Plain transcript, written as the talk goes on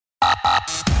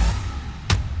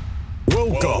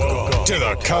Welcome to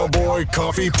the Cowboy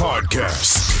Coffee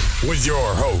Podcast with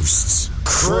your hosts,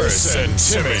 Chris and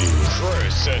Timmy.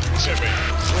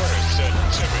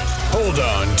 Hold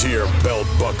on to your belt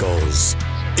buckles.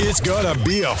 It's gonna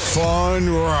be a fun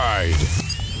ride.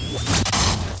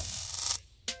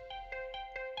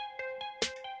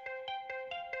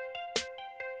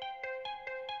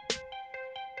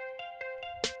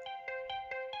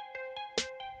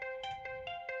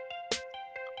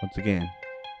 Once again,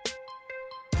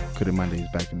 Cutter Monday's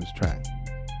back in this track.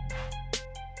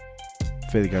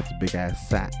 Philly got the big ass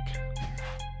sack.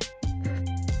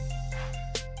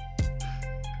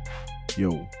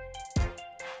 Yo,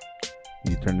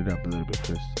 you turn it up a little bit,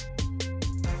 Chris.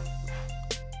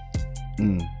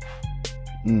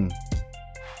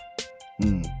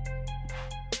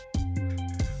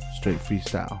 Straight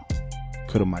freestyle,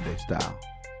 Cutter Monday style.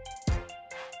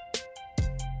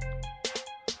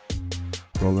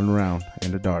 Rolling around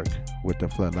in the dark with the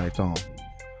floodlights on.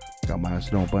 Got my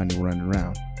snow bunny running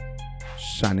around,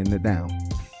 shining it down.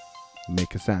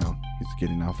 Make a sound. He's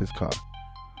getting off his car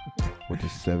with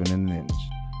his 7"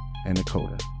 and a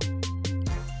quarter.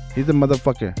 He's a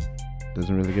motherfucker.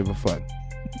 Doesn't really give a fuck.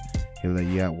 He'll let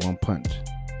you out one punch.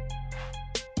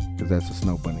 Cause that's a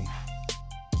snow bunny.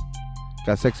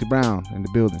 Got Sexy Brown in the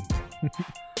building.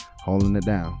 Holding it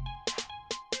down.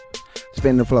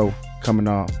 Spinning the flow. Coming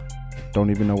off. Don't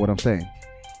even know what I'm saying.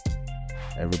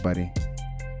 Everybody,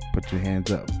 put your hands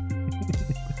up.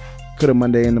 Cutter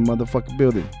Monday in the motherfucking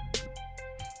building.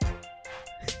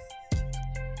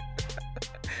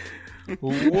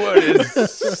 What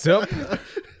is up,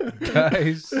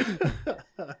 guys?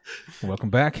 Welcome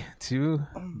back to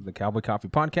the Cowboy Coffee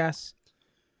Podcast.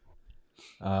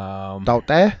 Thought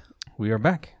that? We are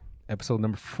back. Episode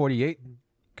number 48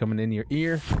 coming in your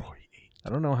ear. I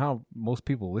don't know how most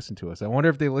people listen to us. I wonder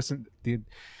if they listen.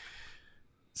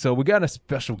 So we got a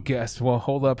special guest. Well,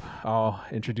 hold up. I'll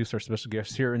introduce our special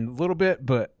guest here in a little bit,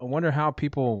 but I wonder how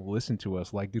people listen to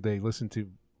us. Like, do they listen to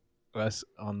us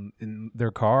in their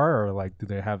car, or like, do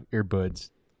they have earbuds?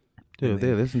 Dude,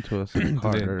 they listen to us in the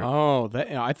car.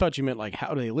 I thought you meant like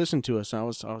how do they listen to us? I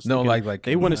was no, thinking like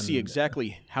they want to see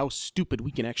exactly how stupid we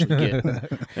can actually get.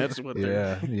 That's what.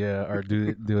 Yeah. Or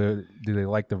do they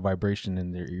like the vibration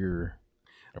in their ear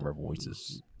of our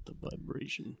voices? The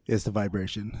vibration. It's the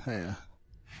vibration.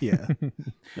 Yeah.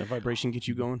 That vibration gets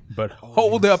you going. But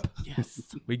hold up.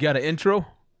 Yes. We got an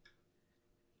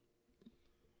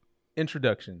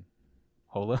introduction.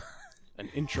 Hold up. An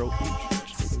intro.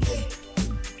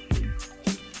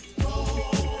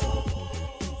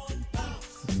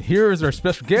 And here is our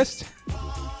special guest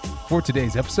for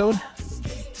today's episode,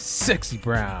 Sexy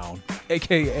Brown,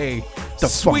 a.k.a. The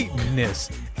Sweetness,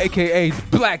 a.k.a.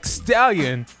 the Black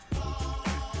Stallion.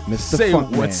 Mr. Say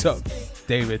Funk what's Man. up,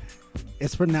 David.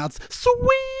 It's pronounced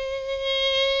sweetness.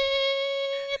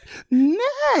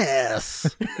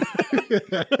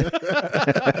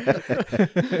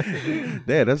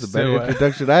 Damn, that's a better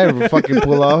introduction I ever fucking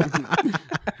pull off.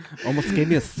 Almost gave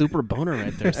me a super boner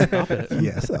right there. Stop it.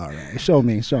 Yes, all right. Show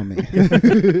me.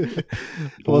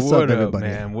 What's What up, everybody?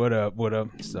 man? What up?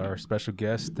 It's our special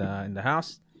guest in the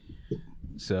house.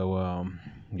 So,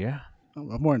 yeah.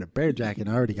 I'm wearing a bear jacket.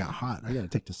 I already got hot. I gotta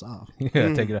take this off.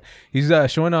 Yeah, take it off. He's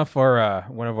showing off our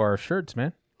one of our shirts,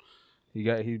 man. He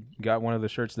got one of the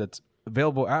shirts that's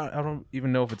available. I don't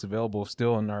even know if it's available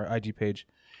still on our IG page.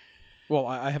 Well,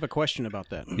 I have a question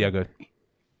about that. Yeah, good.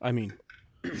 I mean,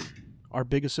 our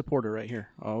biggest supporter right here.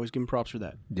 I always give him props for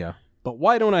that. Yeah. But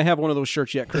why don't I have one of those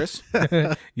shirts yet, Chris?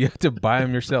 You have to buy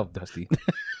them yourself, Dusty.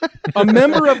 A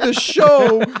member of the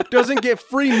show doesn't get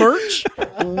free merch?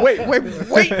 Wait.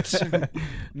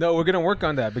 No, we're gonna work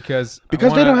on that because They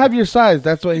don't have your size.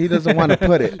 That's why he doesn't want to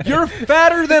put it. You're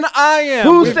fatter than I am.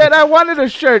 Who said I wanted a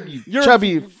shirt, you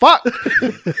chubby fuck?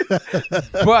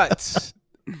 But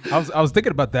I was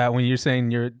thinking about that when you're saying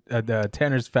you're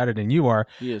Tanner's fatter than you are.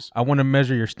 He is. I want to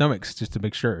measure your stomachs just to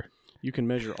make sure. You can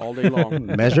measure all day long.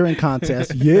 Measuring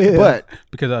contest. Yeah. But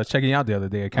Because I was checking you out the other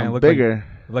day, it kind of I'm looked bigger,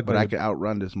 like but I can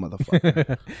outrun this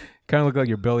motherfucker. kind of looked like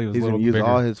your belly was He's a little gonna use bigger.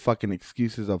 all his fucking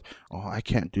excuses of, oh, I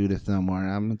can't do this no more.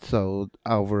 I'm so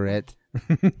over it.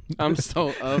 I'm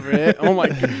so over it. Oh my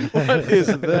God. What is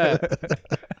that?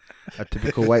 A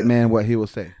typical white man, what he will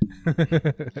say.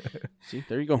 See,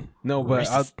 there you go. No, but I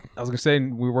Racist. was gonna say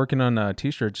we're working on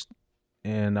t-shirts,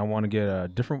 and I want to get a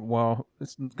different. Well,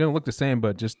 it's gonna look the same,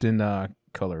 but just in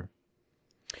color.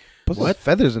 Put some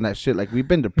feathers in that shit. Like we've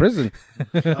been to prison.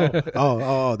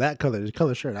 Oh, that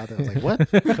color shirt. I was like, what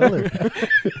color?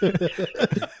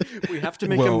 We have to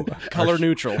make him color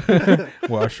neutral.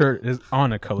 Well, our shirt is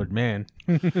on a colored man.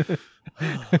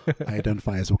 I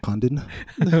identify as Wakandan.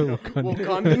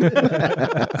 Wakanda.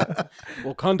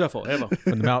 Wakanda forever.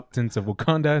 From the mountains of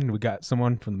Wakanda, and we got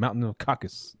someone from the mountain of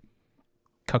Caucasia.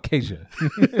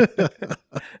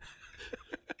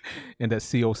 And that's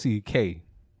COCK.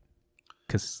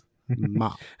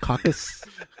 Caucus.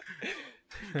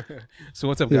 So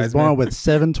what's up, He was guys? born Man? with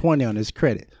 720 on his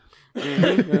credit.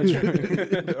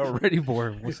 Already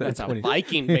born. What's that? That's a 20?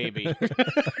 Viking baby.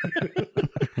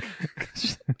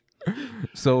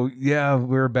 So yeah,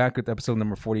 we're back with episode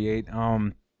number 48. I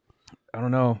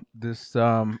don't know this.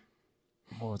 What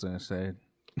was I gonna say?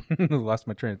 Lost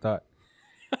my train of thought.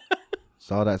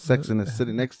 Saw that sexiness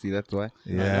sitting next to you. That's why.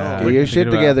 Yeah, Get your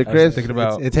shit together, I was Chris. thinking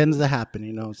about. It tends to happen,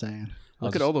 you know what I'm saying?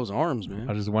 Look at all those arms, man.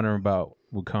 I was just wondering about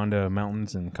Wakanda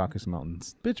mountains and Caucasus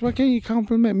mountains. Bitch, why can't you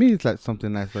compliment me like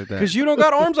something nice like that? Because you don't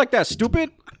got arms like that, stupid.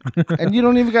 And you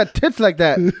don't even got tits like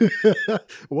that.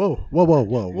 Whoa.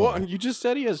 What? You just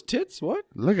said he has tits? What?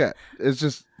 Look at it's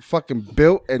just fucking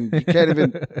built and you can't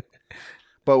even.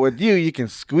 But with you, you can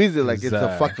squeeze it like it's a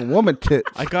Zach. fucking woman tit.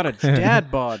 I got a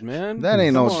dad bod, man. That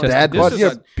ain't Come no on. dad This bod. is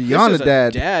You're beyond this a is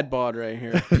dad. Dad bod right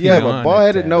here. Yeah, but Beyond bald a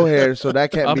headed, dad. no hair, so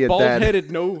that can't be A a dad. bald-headed,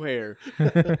 no hair.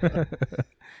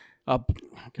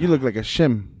 You look like a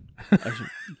shim.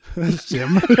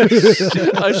 Jim. A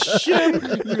shim.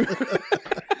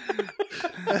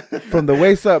 From the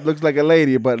waist up, looks like a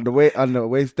lady, but the way on the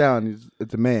waist down,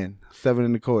 it's a man.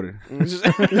 7 1/4.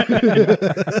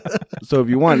 So if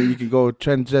you want it, you can go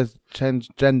transgender.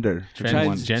 Transgender.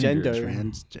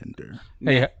 Transgender.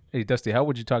 Hey, Dusty, how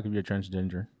would you talk if you're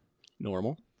transgender?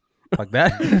 Normal. Like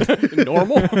that?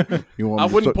 Normal. You want I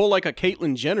me wouldn't to- pull like a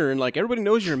Caitlyn Jenner and like everybody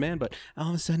knows you're a man, but all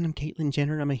of a sudden I'm Caitlyn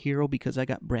Jenner. I'm a hero because I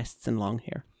got breasts and long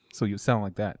hair. So you sound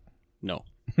like that. No.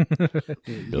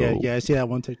 Yeah, I see that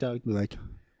one TikTok. Be like,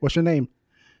 what's your name?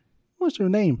 What's your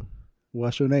name?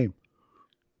 What's your name?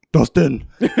 Dustin.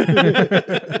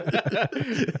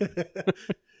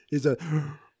 He's a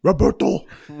Roberto.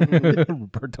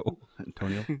 Roberto.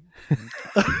 Antonio.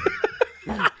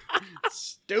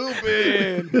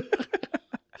 Stupid.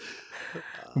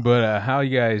 But how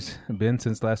you guys been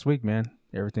since last week, man?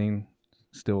 Everything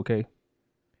still okay?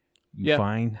 You Yeah.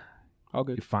 fine? All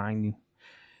good. You fine?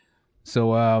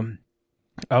 So I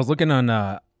was looking on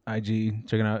IG,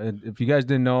 checking out. If you guys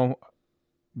didn't know,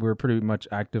 we're pretty much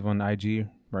active on IG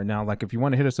right now. Like if you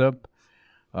want to hit us up,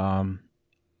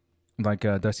 like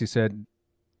Dusty said,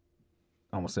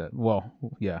 almost said. Well,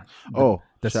 yeah. Oh,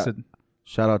 Dusty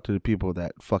shout out to the people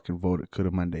that fucking voted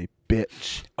Coulda Monday,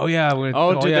 bitch. Oh yeah.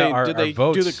 Did they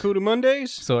votes. do the Kuda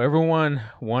Mondays? So everyone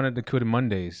wanted the Cuda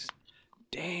Mondays.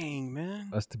 Dang, man.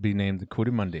 Us to be named the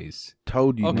Cuda Mondays.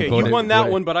 Told you. Okay, voted- you won that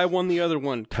voted. one, but I won the other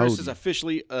one. Chris Told is you.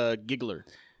 officially a giggler.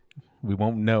 We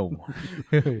won't know.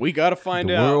 We got to find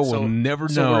The out. world so, will never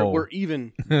so know. We're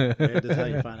even. That's how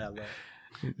you find out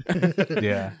love.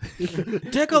 Yeah.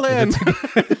 Tickle him.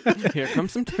 Here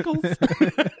comes some tickles.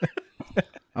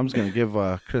 I'm just gonna give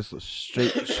Chris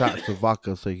straight shots of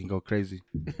vodka so he can go crazy.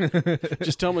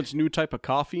 Just tell him it's a new type of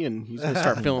coffee, and he's gonna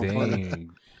start feeling funny.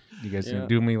 Dang. You guys Yeah. can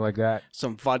do me like that.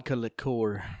 Some vodka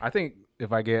liqueur. I think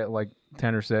if I get, like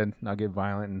Tanner said, I'll get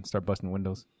violent and start busting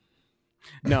windows.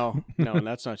 No,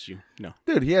 that's not you. No.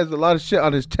 Dude, he has a lot of shit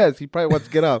on his chest. He probably wants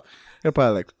to get off. He'll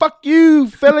probably like, fuck you,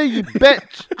 Philly, you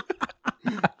bitch.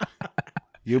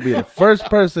 You'll be the first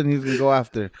person he's gonna go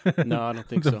after. No, I don't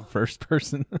think The so. first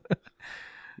person.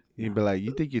 He'd be like,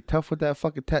 you think you're tough with that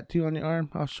fucking tattoo on your arm?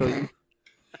 I'll show you.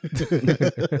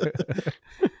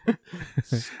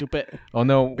 Stupid. Oh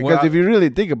no. Because if you really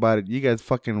think about it, you guys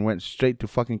fucking went straight to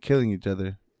fucking killing each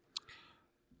other.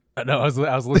 no, I was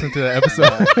listening to the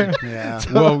episode. Yeah.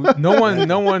 Well,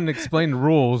 no one explained the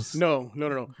rules. No.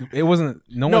 It wasn't.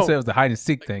 No No. one said it was the hide and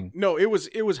seek thing. No, it was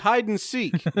hide and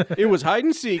seek. It was hide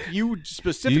and seek. You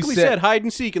specifically You said, said- hide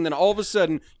and seek, and then all of a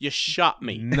sudden you shot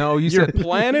me. No, you You're said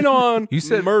planning on You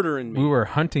said murdering me. we were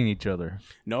hunting each other.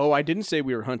 No, I didn't say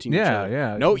we were hunting each Yeah, other.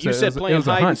 yeah. No, So you it said was- it playing was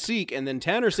a hide and hunt. seek, and then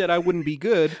Tanner said I wouldn't be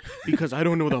good because I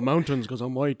don't know the mountains because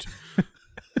I'm white.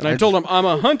 And I told him I'm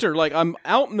a hunter, like I'm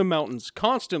out in the mountains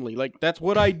constantly, like that's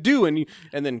what I do. And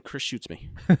then Chris shoots me.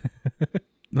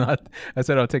 Not. I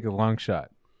said I'll take a long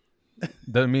shot.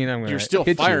 Doesn't mean I'm gonna. You're still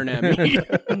hit you. firing at me.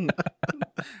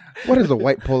 What is a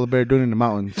white polar bear doing in the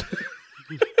mountains?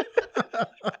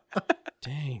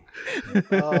 Dang!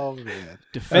 Oh man.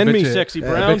 Defend I bet me, you- sexy I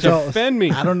brown. bet you- Defend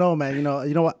me. I don't know, man. You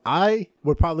know what? I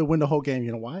would probably win the whole game.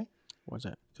 You know why? What's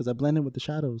that? Because I blend in with the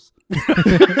shadows.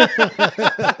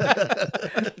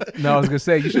 No, I was gonna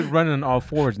say you should run on all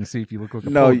fours and see if you look like a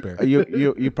No, polar bear.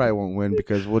 you probably won't win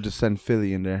because we'll just send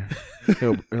Philly in there.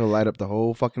 He'll light up the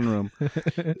whole fucking room.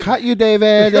 Caught you,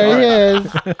 David. There he is.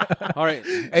 All right.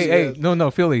 Hey,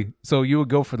 no, Philly. So you would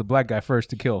go for the black guy first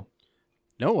to kill.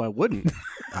 No, I wouldn't.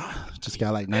 Just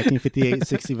got like 1958,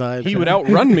 60 vibes. He would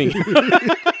outrun me.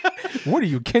 What are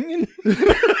you, Kenyan?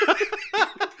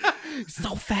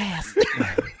 So fast.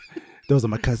 Those are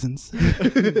my cousins.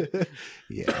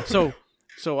 Yeah.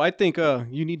 So I think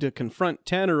you need to confront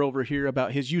Tanner over here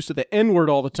about his use of the N-word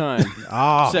all the time.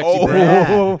 Sexy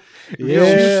Brown.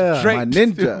 Yeah. My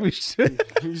ninja. We should.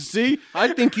 You see?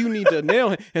 I think you need to nail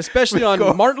him, especially on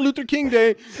Martin Luther King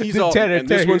Day. He's all, Tanner, and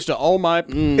this Tanner. one's to all my...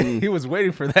 He was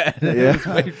waiting for that. Yeah. He was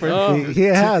waiting for He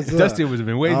has. Dusty was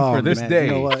been waiting for this man. day.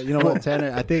 You know what,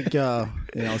 Tanner? I think,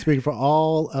 speaking for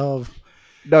all of...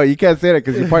 No, you can't say that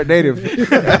because you're part native.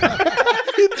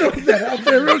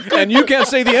 And you can't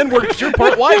say the N-word because you're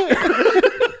part white.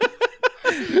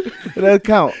 It doesn't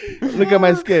count. Look at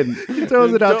my skin. He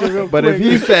throws it out there real But quick. if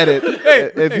he said it,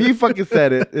 if he fucking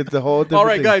said it, it's a whole different All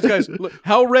right, thing. guys, look,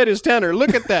 how red is Tanner?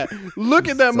 Look at that. Look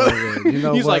at that. You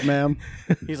know He's what, like, ma'am?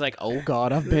 He's like, oh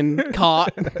God, I've been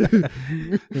caught.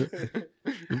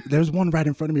 There's one right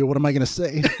in front of me. What am I going to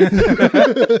say?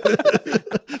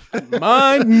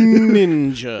 My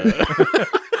ninja.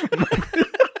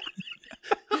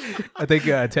 I think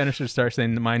Tanner should start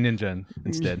saying my ninja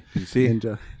instead. You see,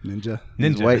 Ninja. these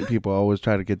Ninja. white people always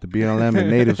try to get the BLM and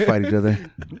natives fight each other.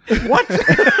 What?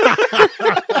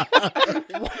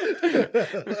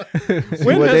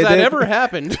 When what has they that did? ever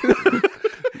happened?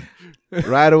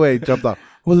 Right away, jumped off.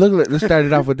 Well, look, let's start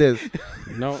it off with this.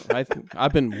 No,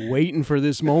 I've been waiting for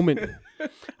this moment.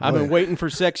 I've been waiting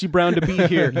for Sexy Brown to be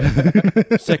here.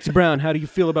 Sexy Brown, how do you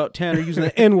feel about Tanner using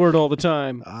the N-word all the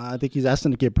time? I think he's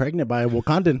asking to get pregnant by a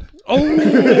Wakandan. Oh,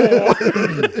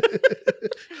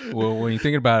 Well, when you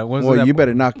think about it, what was Well, that? you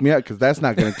better knock me out because that's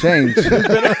not going to change.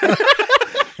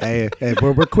 Hey,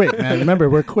 we're quick, man. Remember,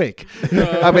 we're quick.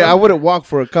 I mean, I wouldn't walk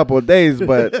for a couple of days,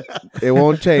 but it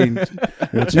won't change.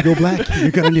 Once you go black, you're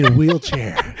going to need a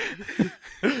wheelchair.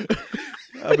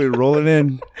 I'll be rolling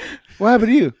in. What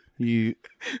happened to you? You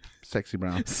sexy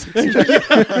brown.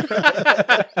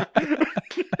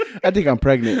 I think I'm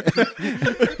pregnant.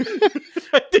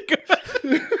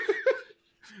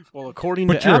 well, according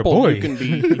But to you're a Apple, boy. you can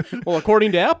be. Well,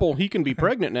 according to Apple, he can be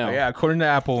pregnant now. Yeah, according to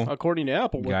Apple. According to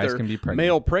Apple, with Guys their can be pregnant.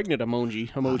 male pregnant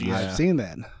emojis. I've seen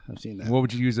that. What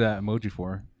would you use that emoji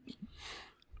for?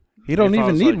 He don't If I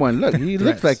even was need like- one. Look, he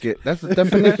looks like it. That's the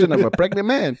definition of a pregnant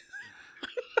man.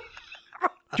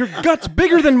 Your gut's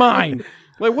bigger than mine.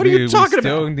 Like, what are you talking We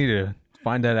still about? need to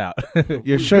find that out.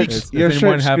 Your shirt's Does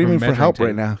anyone have a screaming for measuring help tape?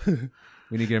 right now.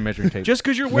 We need to get a measuring tape. Just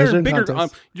because you're wearing Measuring bigger,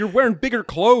 contest. you're wearing bigger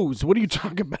clothes. What are you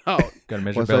talking about? Got to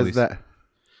measure What size bellies. is that?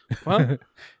 Huh?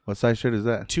 What size shirt is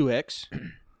that? 2X.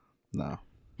 No.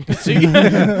 See,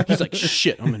 he's like,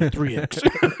 shit. I'm in a 3X.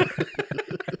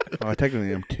 Oh,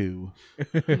 technically I'm 2.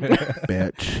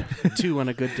 Bitch. 2 on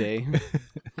a good day.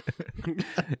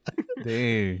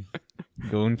 Dang.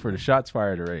 Going for the shots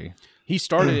fired already. He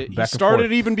started it. He Back and started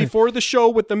forth. even before the show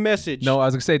with the message. No, I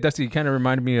was gonna say, Dusty, you kind of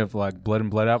reminded me of like Blood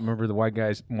and Blood Out. Remember the white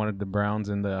guys wanted the Browns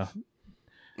and the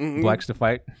blacks to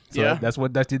fight? So Yeah. that's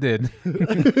what Dusty did.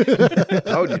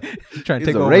 Told you. Trying to He's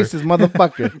take a over. racist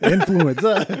motherfucker. Influence.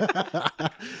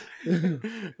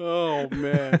 Oh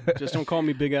man, just don't call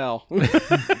me Big Al.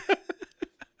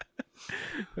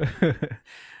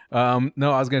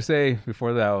 No, I was gonna say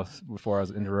before I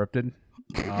was interrupted.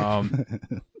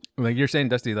 Like you're saying,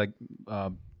 Dusty, like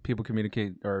people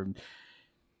communicate or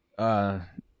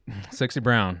Sexy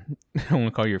Brown. I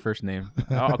won't call you your first name.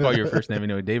 I'll call you your first name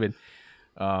anyway, David.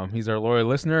 He's our loyal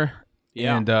listener.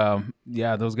 Yeah. And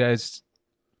yeah, those guys.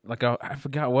 Like I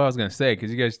forgot what I was gonna say because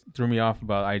you guys threw me off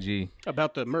about IG.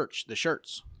 About the merch, the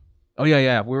shirts. Oh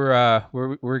yeah.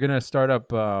 We're gonna start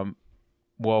up.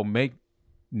 Make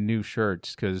new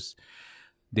shirts because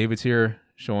David's here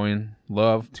showing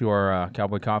love to our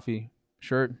Cowboy Coffee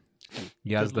shirt.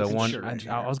 He has the Good-looking one. shirt.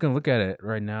 I was gonna look at it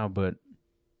right now, but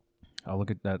I'll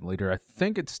look at that later. I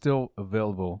think it's still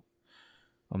available.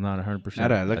 I'm not 100%. Now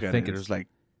that I look I at think it, there's like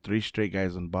 3 straight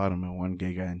guys on bottom and 1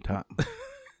 gay guy on top.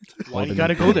 Why you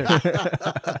gotta go there?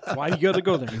 Why you gotta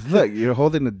go there? Look, you're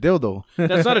holding a dildo.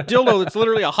 That's not a dildo. That's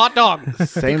literally a hot dog.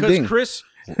 Same because thing. Chris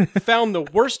found the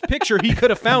worst picture he could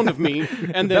have found of me,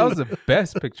 and that then was the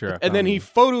best picture. and then he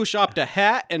photoshopped a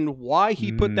hat. And why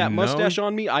he put that No. mustache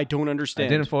on me, I don't I understand.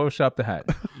 didn't Photoshop the hat.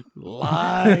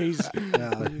 Lies.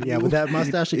 Yeah, with that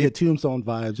mustache, you get Tombstone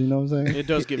vibes. You know what I'm saying? It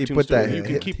does give He Tombstone. put that. You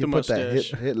can keep he the put that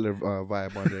mustache. Hitler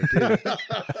vibe on there too.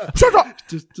 Shut up.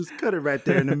 Just cut it right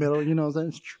there in the middle. You know what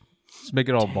I'm saying? Let's make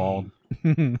it all bald.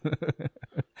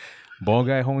 Bald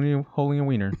guy holding a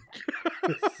wiener.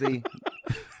 See,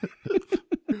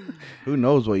 who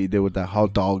knows what you did with that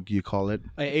hot dog? You call it?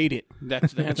 I ate it.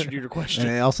 That's the answer to your And question.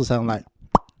 it also sound like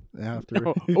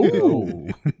after. Oh,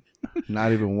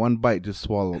 Not even one bite, just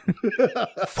swallowed.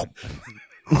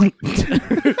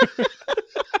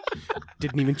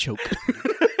 didn't even choke.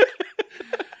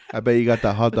 I bet you got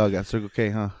that hot dog at Circle K,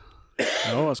 huh?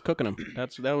 No, I was cooking them.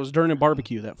 That was during a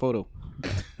barbecue. That photo.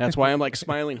 That's why I'm like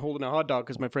smiling, holding a hot dog,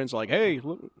 because my friends are like, "Hey,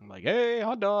 look," I'm like, "Hey,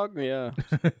 hot dog." Yeah.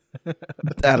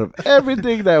 Out of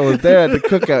everything that was there at the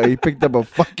cookout, he picked up a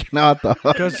fucking hot dog.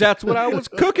 Because that's what I was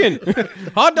cooking.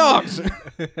 Hot dogs.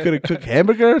 Could have cooked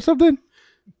hamburger or something.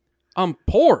 I'm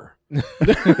poor.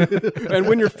 And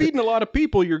when you're feeding a lot of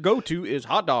people, your go-to is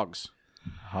hot dogs.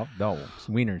 Hot dogs,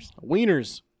 wieners.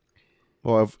 Wieners.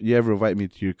 Well, if you ever invite me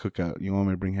to your cookout, you want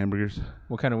me to bring hamburgers?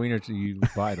 What kind of wieners do you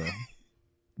buy though?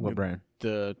 What brand?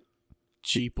 The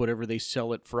cheap, whatever they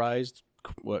sell at Fry's.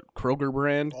 What, Kroger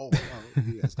brand? Oh,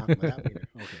 you guys talking about that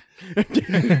wiener?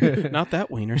 Okay. Not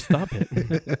that wiener. Stop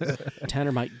it.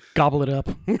 Tanner might gobble it up.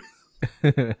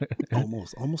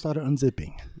 Almost out of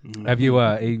unzipping. Have you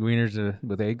ate wieners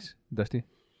with eggs, Dusty?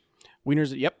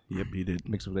 Wieners, yep. Yep, he did.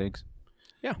 Mixed with eggs?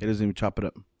 He doesn't even chop it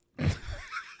up.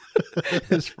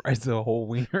 Just fries the whole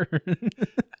wiener.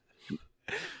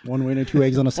 One wiener, 2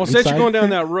 eggs on a Well, side. since you're going down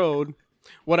that road,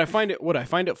 what I find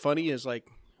it funny is like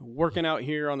working out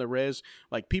here on the res,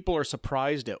 like people are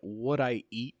surprised at what I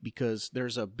eat because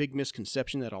there's a big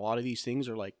misconception that a lot of these things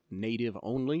are like native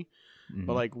only. Mm-hmm.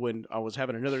 But like when I was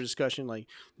having another discussion, like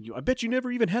I bet you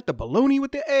never even had the bologna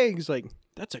with the eggs. Like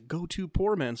that's a go-to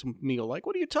poor man's meal. Like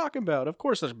what are you talking about? Of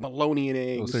course there's bologna and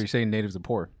eggs. Oh, so you're saying natives are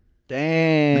poor?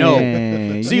 Dang. No.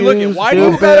 See, look at why do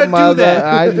you gotta do that?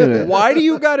 I knew it. Why do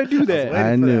you gotta do that?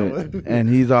 I knew it. And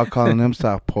he's all calling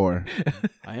himself poor.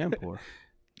 I am poor.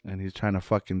 And he's trying to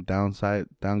fucking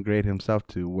downgrade himself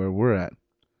to where we're at.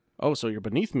 Oh, so you're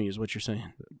beneath me is what you're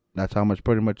saying. That's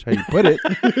pretty much how you put it.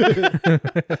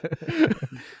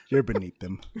 You're beneath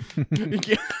them.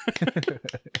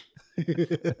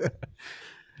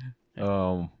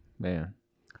 Oh man.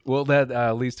 Well,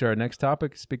 that leads to our next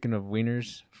topic. Speaking of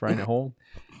wieners frying at home,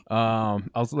 I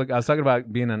was talking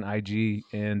about being on IG,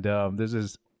 and there's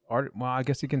this art. Well, I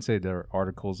guess you can say there are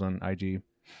articles on IG.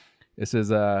 It says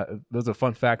there's a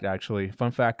fun fact actually.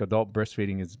 Fun fact: adult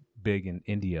breastfeeding is big in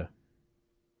India.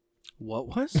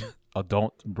 What was?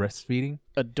 Adult breastfeeding.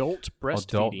 Adult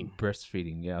breastfeeding. Adult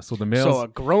breastfeeding. Yeah. So the males. So a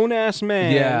grown ass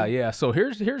man. Yeah. So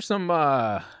here's some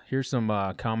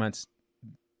comments.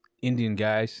 Indian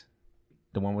guys,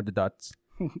 the one with the dots.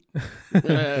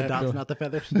 The dots, not the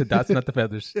feathers. The dots, not the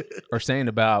feathers, are saying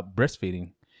about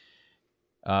breastfeeding.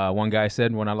 One guy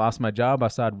said, "When I lost my job, I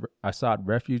sought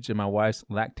refuge in my wife's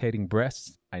lactating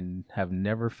breasts. I have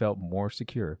never felt more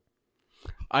secure."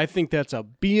 I think that's a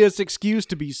BS excuse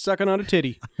to be sucking on a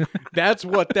titty. That's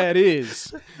what that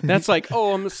is. That's like,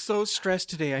 oh, I'm so stressed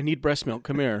today. I need breast milk.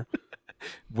 Come here.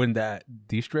 Wouldn't that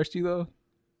de-stress you though?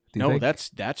 Do you No, think?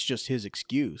 that's just his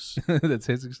excuse That's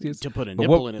his excuse to put a But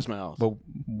nipple what- in his mouth.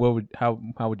 But how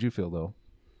would you feel though?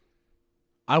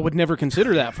 I would never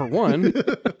consider that for one.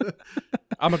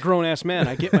 I'm a grown ass man.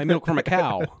 I get my milk from a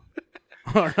cow.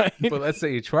 All right. But let's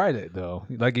say you tried it though.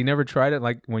 Like you never tried it.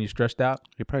 Like when you're stressed out.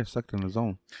 He probably sucked on his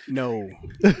own. No.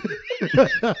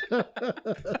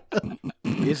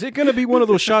 Is it going to be one of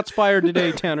those shots fired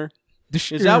today, Tanner?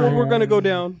 Is that what we're going to go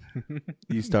down?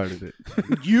 You started it.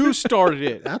 You started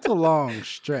it. That's a long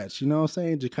stretch. You know what I'm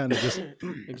saying? To kind of just.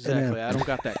 Exactly. I don't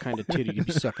got that kind of titty to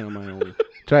be sucking on my own.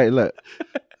 Try it. Look.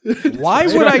 Why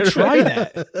would I try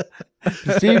that?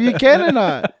 See if you can or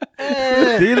not.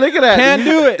 See, look at that. Can't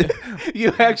do it.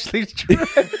 You actually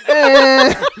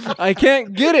tried. I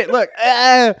can't get it. Look,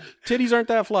 titties aren't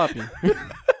that floppy.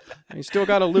 I still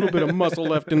got a little bit of muscle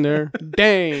left in there.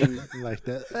 Dang. Like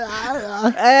that.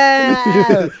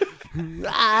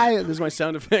 This is my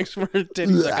sound effects for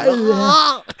titties.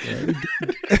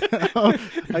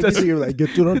 I can see you like, get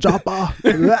to the chopper.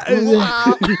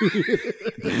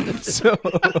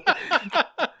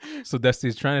 So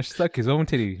Dusty's trying to suck his own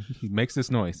titty. He makes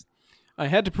this noise. I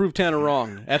had to prove Tanner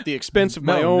wrong at the expense of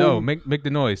No, my own. no, make the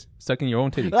noise. Sucking your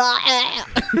own titty.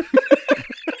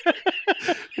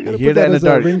 You hear that in the as a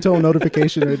dark. ringtone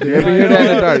notification right You ever there. hear that in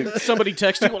the dark? Somebody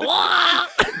text you.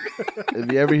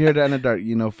 If you ever hear that in the dark,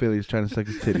 you know Philly's trying to suck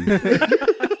his titty.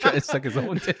 Trying to suck his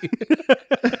own titty.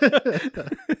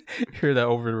 Hear that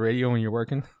over the radio when you're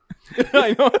working?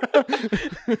 I know.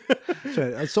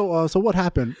 So what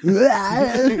happened?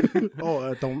 Don't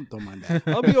mind that.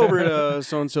 I'll be over at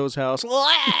so and so's house.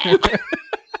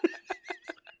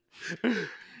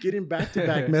 Getting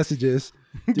back-to-back messages.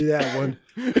 Do that one.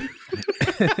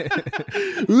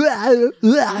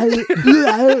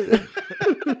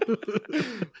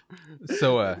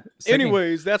 So,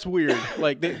 anyways, that's weird.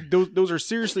 Like those are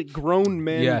seriously grown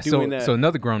men doing that. So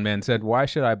another grown man said, why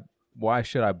should I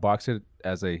box it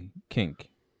as a kink?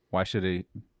 Why should I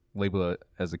label it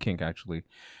as a kink, actually?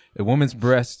 A woman's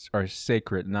breasts are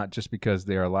sacred, not just because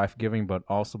they are life-giving, but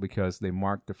also because they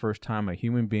mark the first time a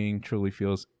human being truly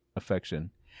feels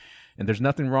affection. And there's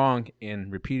nothing wrong in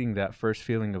repeating that first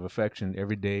feeling of affection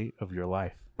every day of your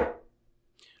life.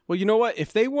 Well, you know what?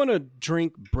 If they want to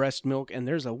drink breast milk and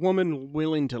there's a woman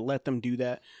willing to let them do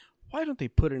that, why don't they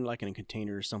put it in like in a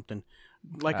container or something?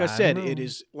 Like I said, it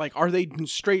is like, are they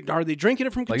drinking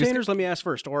it from containers? Let me ask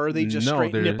first. Or are they just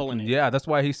straight nippling it? Yeah, that's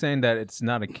why he's saying that it's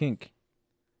not a kink.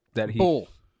 That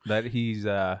he's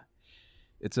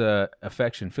it's a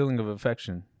affection, feeling of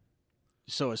affection.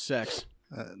 So is sex.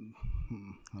 I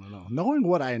don't know. Knowing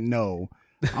what I know,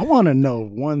 I want to know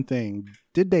one thing.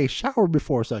 Did they shower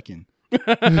before sucking? I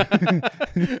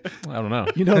don't know.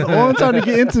 You know, the only time to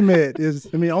get intimate is,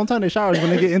 the only time they shower is when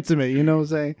they get intimate. You know what I'm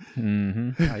saying?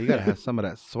 Mm-hmm. Oh, you got to have some of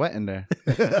that sweat in there.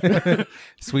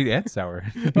 Sweet and sour.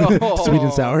 Sweet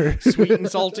and sour. Sweet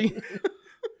and salty.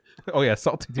 Oh, yeah,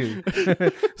 salty too.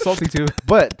 Salty too.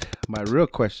 But my real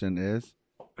question is,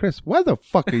 Chris, why the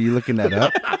fuck are you looking that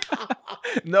up?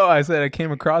 No, I said I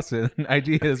came across it.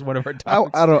 IG is one of our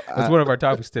topics. It's one of our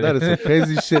topics today. That is some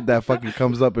crazy shit that fucking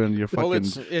comes up in your fucking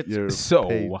your so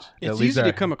page. It's easy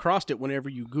to come across it whenever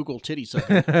you Google titty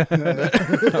sucking.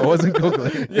 I wasn't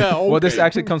Googling. Yeah. Okay. Well, this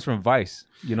actually comes from Vice.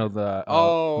 You know, the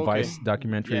Vice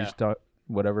documentaries, Yeah.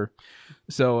 whatever.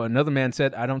 So another man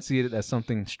said, I don't see it as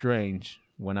something strange.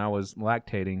 When I was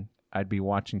lactating, I'd be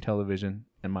watching television,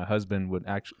 and my husband would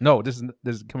actually... No, this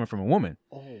is coming from a woman.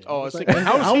 Oh, I was thinking,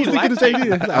 how is he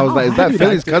lactating? I was like, is that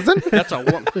Philly's cousin? That's a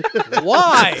woman.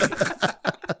 Why?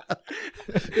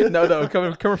 No,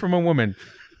 coming from a woman.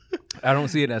 I don't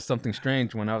see it as something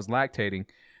strange. When I was lactating,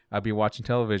 I'd be watching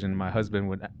television, and my husband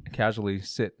would casually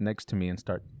sit next to me and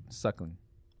start suckling.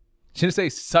 She didn't say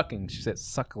sucking. She said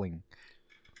suckling.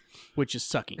 Which is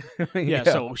sucking. Yeah,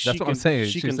 so that's what I'm saying.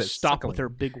 She can said stop suckling. with her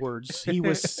big words. He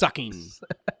was sucking.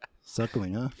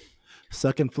 Suckling, huh?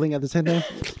 Suck and fling at the tender?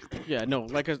 Yeah, no,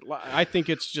 I think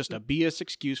it's just a BS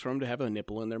excuse for them to have a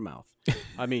nipple in their mouth.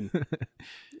 I mean,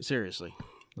 seriously.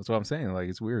 That's what I'm saying. Like,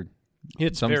 it's weird.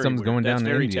 It's Something's very weird. going down That's in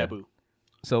very India. taboo.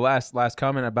 So last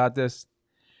comment about this.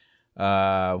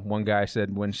 One guy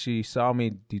said, when she saw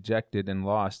me dejected and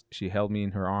lost, she held me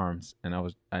in her arms,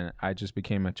 and I just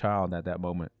became a child at that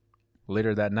moment.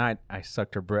 Later that night, I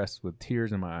sucked her breasts with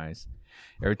tears in my eyes.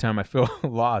 Every time I feel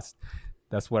lost,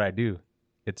 that's what I do.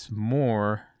 It's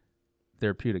more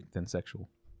therapeutic than sexual.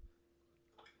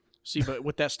 See, but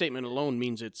with that statement alone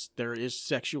means there is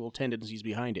sexual tendencies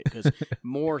behind it, because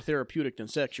more therapeutic than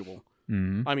sexual.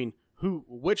 Mm-hmm. I mean,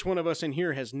 which one of us in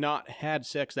here has not had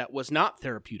sex that was not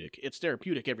therapeutic? It's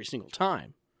therapeutic every single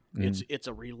time. Mm. It's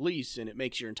a release, and it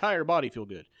makes your entire body feel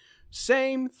good.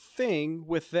 Same thing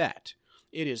with that.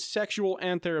 It is sexual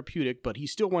and therapeutic, but he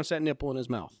still wants that nipple in his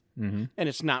mouth. Mm-hmm. And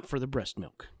it's not for the breast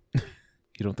milk.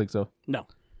 You don't think so? No.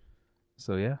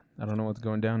 So, yeah, I don't know what's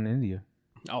going down in India.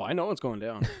 Oh, I know what's going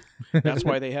down. That's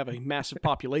why they have a massive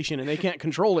population and they can't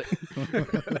control it.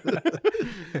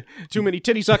 Too many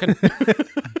titty sucking.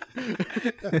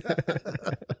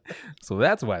 So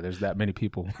that's why there's that many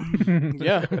people.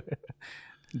 Yeah.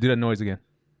 Do that noise again.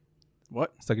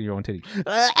 What? Sucking your own titty.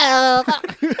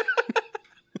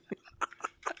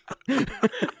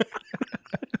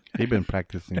 He been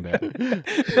practicing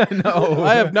that. No,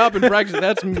 I have not been practicing.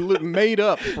 That's made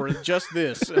up for just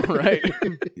this, right?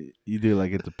 You do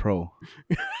like it's a pro.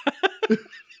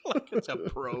 Like it's a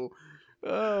pro.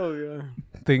 Oh, yeah.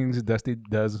 Things Dusty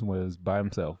does was by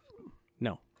himself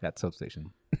No. at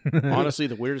substation. Honestly,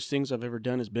 the weirdest things I've ever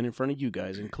done has been in front of you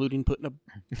guys, including putting a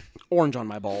orange on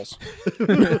my balls.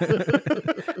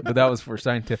 But that was for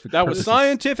scientific That purposes. was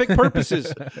scientific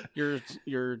purposes.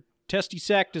 Your testy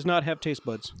sack does not have taste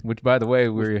buds. Which, by the way,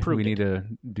 we proved need to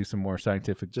do some more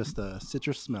scientific. Just a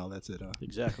citrus smell. That's it. Huh?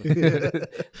 Exactly.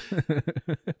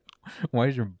 Why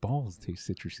does your balls taste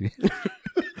citrusy?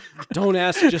 Don't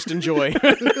ask, just enjoy.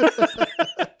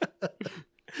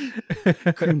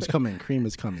 Cream's coming. Cream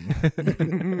is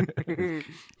coming.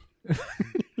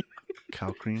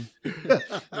 Cow cream.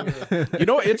 You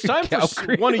know, it's time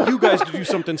for one of you guys to do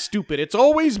something stupid. It's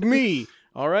always me.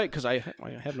 All right, because I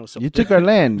have no self. You took our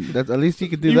land. That's at least you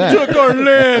could do You that. took our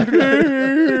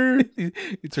land.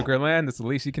 You took our land. That's the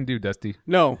least you can do, Dusty.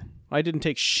 No, I didn't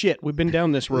take shit. We've been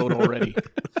down this road already.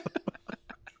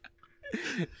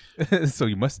 So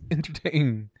you must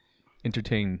entertain.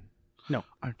 No.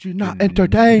 Aren't you not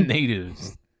entertained?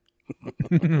 Natives.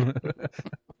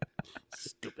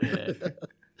 Stupid.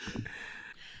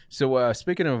 So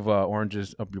speaking of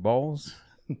oranges up your balls,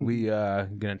 we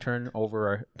gonna turn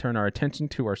our attention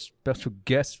to our special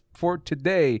guest for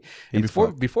today. And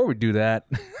before we do that,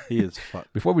 He is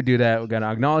fucked. before we do that, we're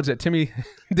gonna acknowledge that Timmy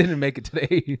didn't make it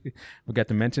today. We got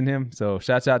to mention him, so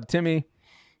shouts out to Timmy.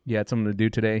 He had something to do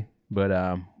today, but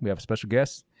we have a special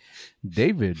guest,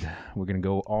 David. We're gonna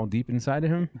go all deep inside of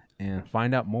him and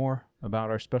find out more about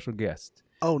our special guest.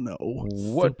 Oh no.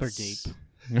 Super deep.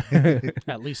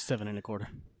 At least 7 1/4.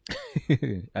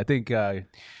 I think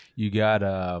you got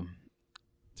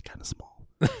It's kind of small.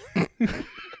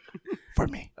 For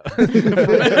me.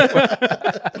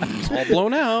 All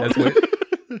blown out.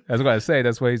 that's what I say.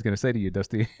 That's what he's gonna say to you,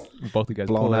 Dusty. Both you guys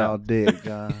Blown pull it out dick.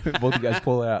 Both you guys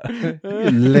pull it out.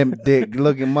 Limp dick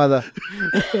looking mother.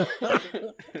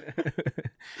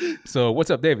 So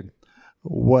what's up, David?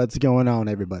 What's going on,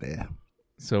 everybody?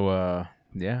 So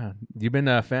yeah, you've been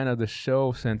a fan of the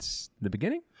show since the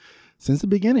beginning? Since the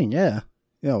beginning, yeah.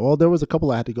 Yeah, well, there was a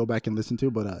couple I had to go back and listen to,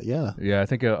 but yeah. Yeah, I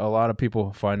think a lot of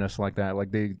people find us like that.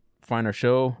 Like they find our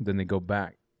show, then they go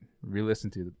back, re-listen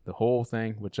to the whole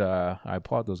thing, which I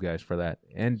applaud those guys for that.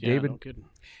 And Yeah, David, no kidding.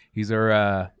 he's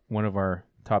our one of our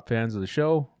top fans of the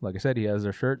show. Like I said, he has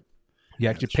our shirt. He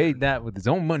actually paid that with his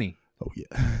own money. Oh,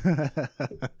 yeah.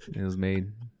 It was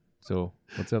made. So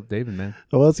what's up, David, man?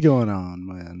 What's going on,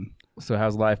 man? So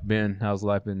how's life been? How's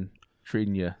life been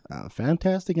treating you?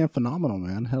 Fantastic and phenomenal,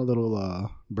 man. Had a little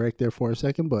break there for a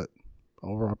second, but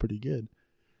overall pretty good.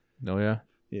 Oh, yeah?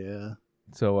 Yeah.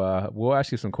 So we'll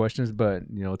ask you some questions, but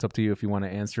it's up to you if you want to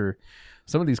answer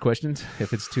some of these questions,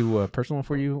 if it's too personal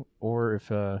for you, or if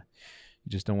you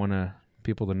just don't want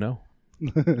people to know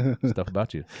stuff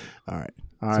about you. All right,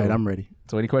 I'm ready.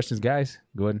 So any questions, guys?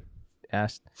 Go ahead and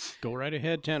ask. Go right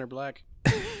ahead, Tanner Black.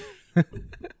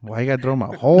 Why you gotta throw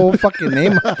my whole fucking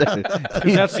name out there?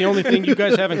 Because that's the only thing you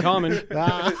guys have in common.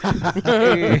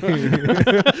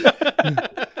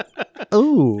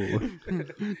 Ooh.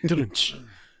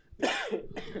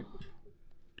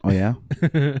 Oh, yeah?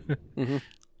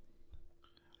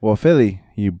 Well, Philly,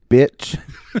 you bitch.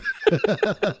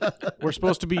 We're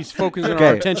supposed to be focusing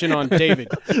our attention on David.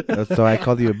 So I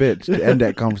called you a bitch to end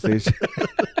that conversation.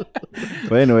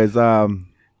 But anyways,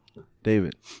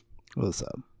 David, What's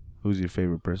up? who's your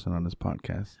favorite person on this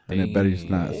podcast? And it better just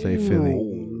not say Philly.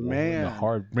 Man.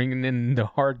 Bringing in the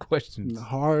hard questions.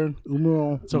 Hard.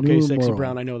 It's okay, Sexy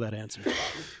Brown. I know that answer.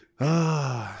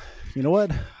 You know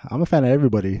what? I'm a fan of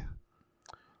everybody.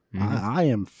 Mm-hmm. I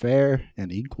am fair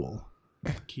and equal.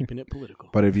 Keeping it political.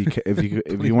 But if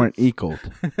you weren't equal,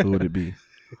 who would it be?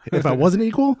 If I wasn't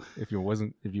equal, If you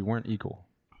weren't equal.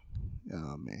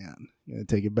 oh man, you gotta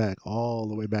take it back all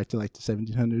the way back to like the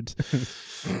 1700s.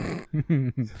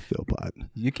 Philpott,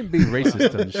 You can be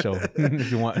racist on the show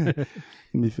if you want. give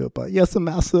me Philpott. Yes,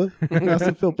 master,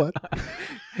 Master Philpott.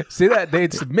 See that?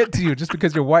 They'd submit to you just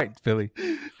because you're white, Philly.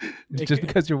 Just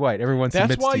because you're white. Everyone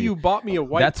submits That's why to you. you bought me a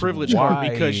white That's privilege card, why.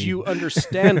 because you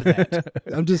understand that.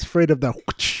 I'm just afraid of that.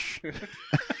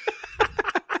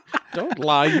 Don't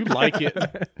lie. You like it.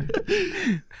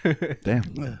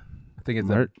 Damn. I think it's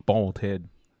a bald head.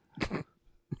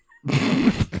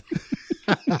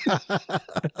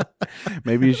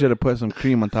 Maybe you should have put some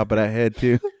cream on top of that head,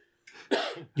 too.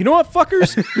 You know what,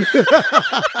 fuckers?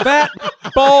 Fat,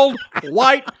 bald,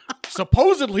 white,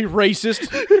 supposedly racist.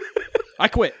 I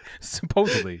quit.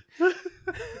 Supposedly.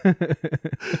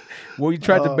 Well, you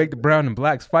tried to make the brown and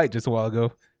blacks fight just a while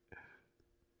ago.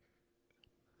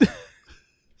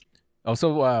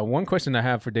 Also, one question I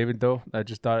have for David, though, I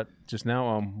just thought just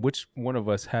now, which one of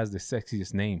us has the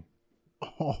sexiest name?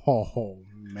 Oh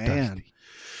man,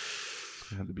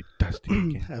 It had to be Dusty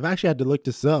again. I've actually had to look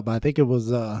this up. I think it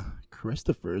was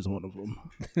Christopher is one of them.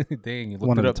 Dang, you One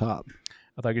looked at it the up. top.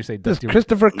 I thought you were say This Dusty.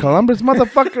 Christopher Columbus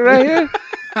motherfucker right here?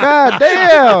 God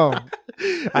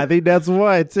damn. I think that's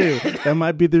why too. That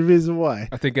might be the reason why.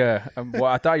 I think, I thought you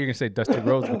were going to say Dusty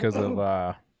Rhodes because of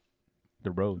the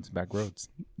roads, back roads.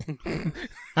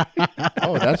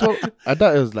 Oh, that's what I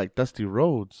thought it was, like Dusty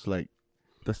Rhodes, like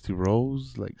Dusty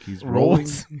Rose, like he's rolling.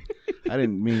 Rolls. I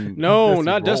didn't mean No,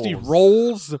 not Dusty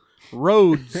Rolls.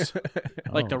 Rhodes.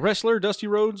 Like Oh. the wrestler, Dusty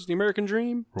Rhodes, the American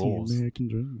Dream. Rolls. The American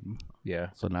Dream. Yeah.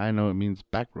 So now I know it means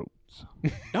back roads.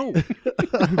 No.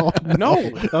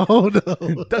 No. Oh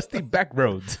no. Dusty back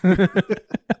roads.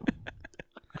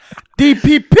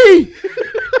 DPP.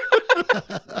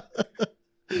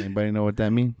 Anybody know what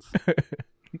that means?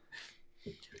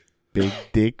 Big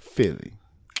Dick Philly.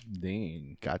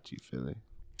 Dang. Got you, Philly.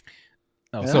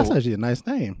 Oh, Yeah, so that's actually a nice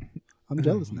name. I'm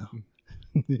jealous now.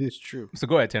 It's true. so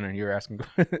go ahead, Tanner. You were asking.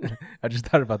 I just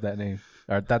thought about that name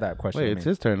or thought that question. Wait, I it's mean.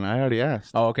 his turn. I already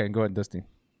asked. Oh, okay. Go ahead, Dusty.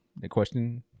 The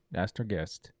question asked our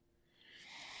guest.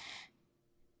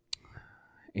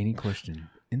 Any question?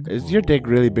 Is your dick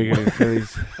really bigger than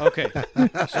Philly's? Okay.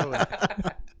 So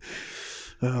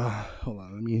Hold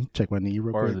on, let me check my knee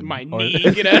real Or quick. the- my Or- knee.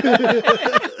 Get out.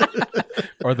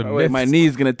 Or the Oh, wait, my myths?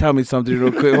 knee's gonna tell me something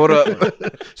real quick. Hold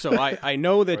up. So I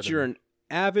know that you're an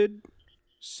avid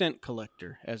scent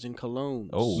collector, as in colognes.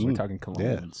 Oh, we're talking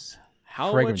colognes. How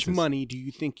much fragrances. money do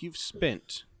you think you've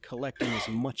spent collecting as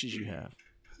much as you have?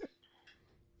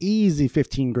 Easy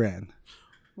 15 grand.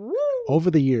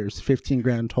 Over the years, 15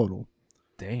 grand total.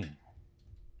 Dang.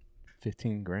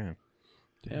 15 grand.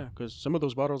 Yeah, because some of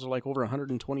those bottles are like over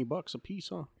 $120 a piece,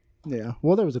 huh? Yeah.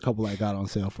 Well, there was a couple I got on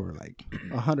sale for like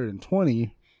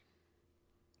 120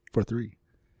 for 3.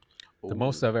 The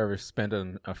most I've ever spent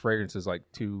on a fragrance is like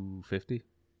 $250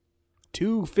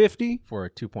 $250. for a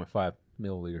 2.5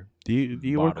 milliliter. Do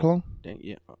you wear Bottle. cologne? Dang,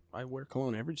 yeah, I wear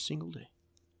cologne every single day.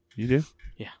 You do?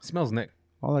 Smells Nick.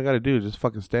 All I gotta do is just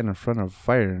fucking stand in front of a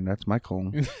fire, and that's my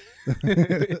cologne.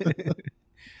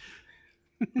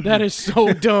 That is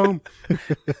so dumb.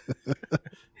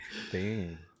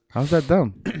 Dang. How's that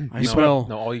dumb? I smell.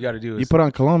 No, all you got to do is You put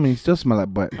on cologne, and you still smell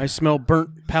like butt. I smell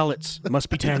burnt pallets. Must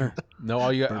be Tanner. no.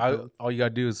 All you got to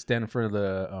do is stand in front of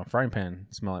the frying pan,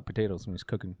 smell like potatoes when he's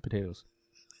cooking potatoes.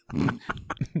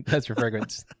 That's your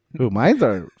fragrance. Ooh, mines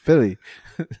are Philly.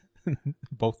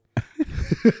 Both.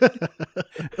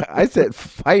 I said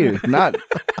fire, not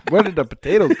where did the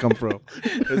potatoes come from?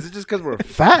 Is it just because we're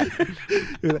fat?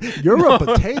 You're a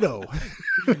potato.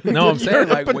 No, I'm saying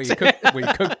like when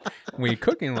you're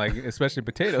cooking, like especially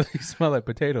potatoes, you smell like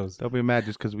potatoes. Don't be mad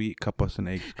just because we eat cupas and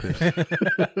eggs, Chris.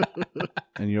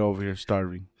 And you're over here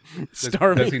starving.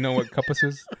 Starving. Does he know what cuppus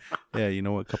is? Yeah, you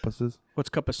know what cupas is? What's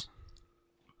cuppus?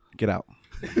 Get out.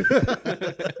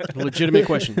 Legitimate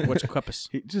question. What's cuppus?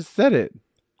 He just said it.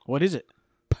 What is it?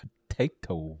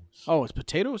 Potatoes. Oh, it's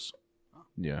potatoes?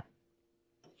 Yeah.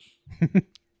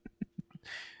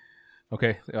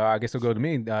 Okay, I guess it'll go to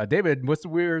me. David, what's the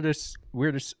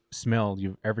weirdest smell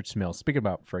you've ever smelled? Speaking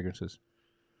about fragrances,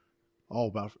 Oh,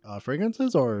 about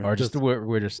fragrances or just the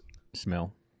weirdest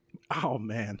smell. Oh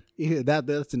man, yeah,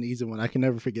 that's an easy one. I can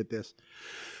never forget this.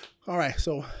 All right,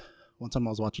 so one time I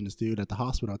was watching this dude at the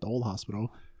hospital, at the old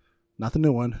hospital, not the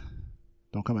new one.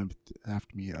 Don't come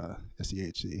after me,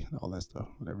 SEHC, all that stuff,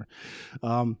 whatever.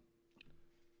 All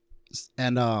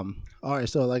right,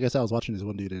 so like I said, I was watching this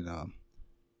one dude, and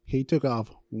he took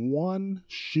off one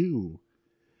shoe,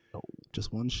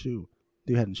 just one shoe.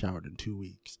 Dude hadn't showered in 2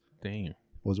 weeks. Damn.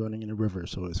 Was running in a river,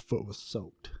 so his foot was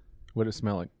soaked. What did it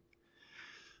smell like?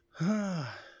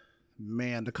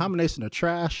 Man, the combination of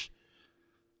trash,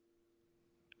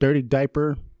 dirty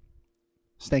diaper,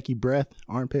 stanky breath,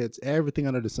 armpits, everything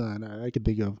under the sun I could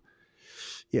think of.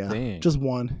 Yeah, Dang. just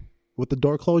one. With the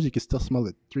door closed, you could still smell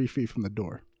it 3 feet from the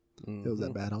door. It was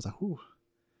that bad. I was like, whew.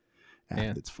 After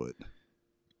Yeah. its foot.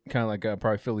 Kind of like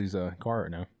probably Philly's car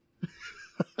right now.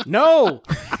 No.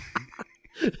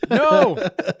 No.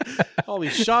 All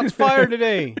these shots fired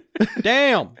today.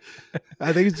 Damn.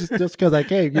 I think it's just because I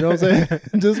came, you know what I'm saying?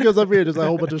 Just because I'm here, there's a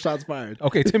whole bunch of shots fired.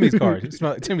 Okay, Timmy's car. It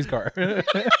smelled like Timmy's car.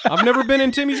 I've never been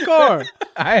in Timmy's car.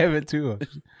 I have it too.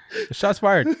 Shots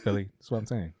fired, Philly. That's what I'm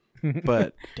saying.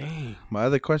 But Dang. my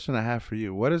other question I have for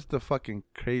you: what is the fucking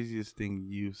craziest thing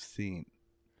you've seen?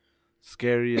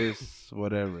 Scariest,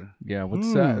 whatever. Yeah,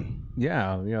 what's that?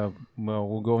 Yeah. Well,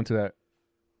 we'll go into that,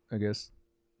 I guess.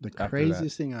 The After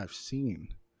craziest thing I've seen.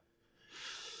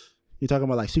 You talking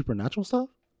about like supernatural stuff?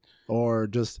 Or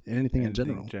just anything in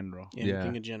general?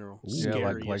 Anything in general. Yeah,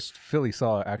 like Scariest. Philly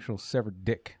saw an actual severed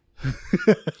dick.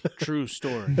 True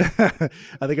story. I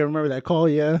think I remember that call,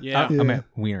 yeah. Yeah. I meant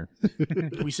wiener.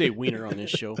 We say wiener on this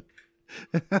show.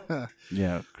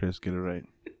 Yeah, Chris, get it right.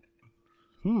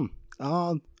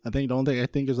 I think the only thing I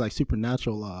think is like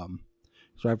supernatural.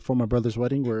 It's right before my brother's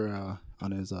wedding. We're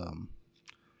on his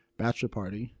bachelor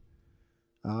party.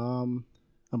 I'm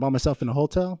by myself in a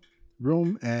hotel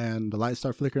room, and the lights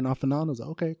start flickering off and on. I was like,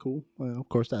 okay, cool. Well, of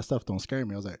course, that stuff don't scare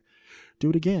me. I was like, do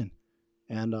it again,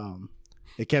 and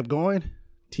it kept going.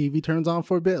 TV turns on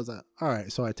for a bit. I was like, all right.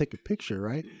 So I take a picture,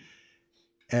 right?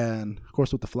 And of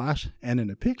course with the flash, and in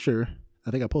the picture,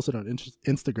 I think I posted on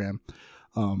Instagram.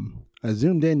 I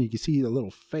zoomed in, you can see the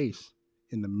little face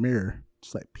in the mirror,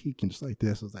 just like peeking, just like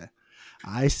this. I was like,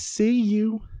 I see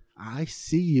you. I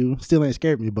see you. Still ain't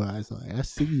scared me, but I was like, I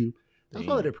see you. That's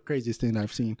probably the craziest thing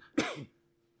I've seen.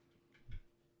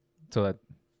 So that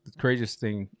the craziest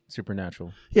thing,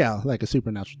 supernatural. Yeah, like a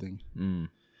supernatural thing. Mm.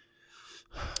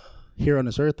 Here on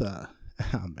this earth, oh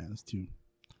man,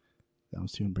 that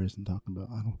was too embarrassing talking about.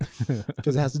 I don't,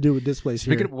 because it has to do with this place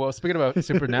Speaking here. speaking about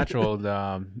supernatural,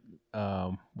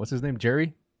 what's his name?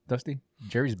 Jerry? Dusty?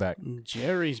 Jerry's back.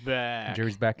 Jerry's back.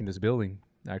 Jerry's back in this building,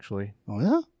 actually. Oh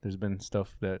yeah, There's been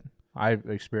stuff that I've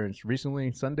experienced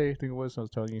recently. Sunday, I think it was. I was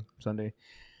telling you Sunday,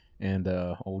 and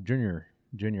old Junior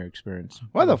experience.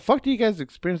 Why the fuck do you guys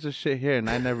experience this shit here and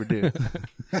I never do?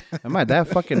 Am I that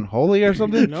fucking holy or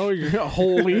something? No, you're not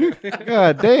holy.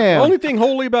 God damn. The only thing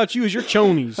holy about you is your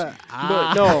chonies.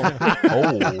 But no,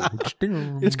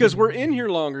 Oh, it's because we're in here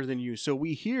longer than you, so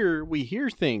we hear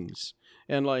things.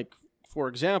 And like, for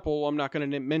example, I'm not going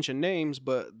to mention names,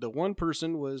 but the one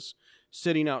person was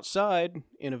sitting outside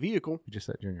in a vehicle. you just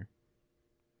said Junior.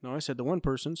 No, I said the one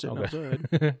person sitting outside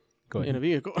Go ahead. in a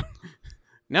vehicle.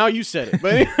 Now you said it.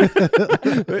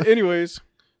 But anyways,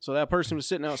 so that person was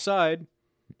sitting outside,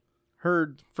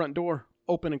 heard front door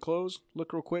open and close,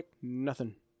 look real quick,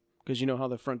 nothing. Because you know how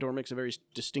the front door makes a very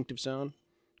distinctive sound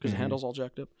because the handle's all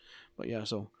jacked up. But yeah,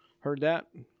 so heard that,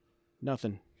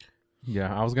 nothing.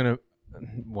 Yeah, I was gonna.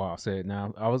 Well, I'll say it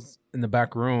now. I was in the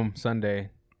back room Sunday,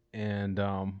 and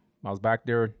I was back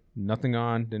there, nothing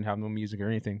on, didn't have no music or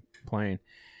anything playing.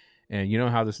 And you know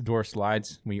how this door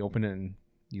slides when you open it and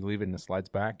you leave it and it slides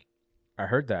back? I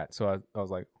heard that, so I was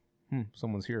like,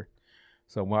 someone's here.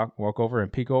 So I walk over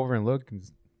and peek over and look, and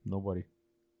nobody.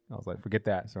 I was like, forget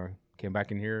that. So I came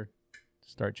back in here,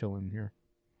 start chilling here.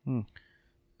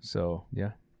 So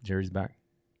yeah, Jerry's back.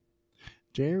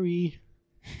 Jerry,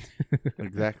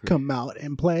 Exactly. come out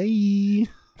and play.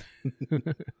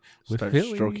 Start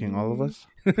Philly. stroking all of us.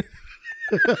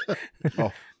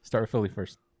 Oh, Start with Philly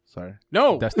first. sorry.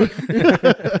 No. Dusty.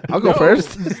 I'll go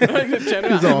first.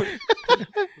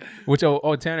 Which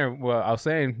Tanner, well, I was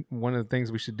saying one of the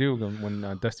things we should do when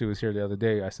Dusty was here the other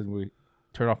day, I said we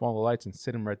turn off all the lights and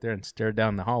sit him right there and stare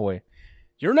down the hallway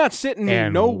You're not sitting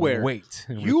and nowhere. wait.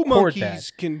 And You record monkeys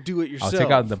that. can do it I'll yourself.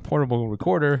 take out the portable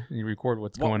recorder and you record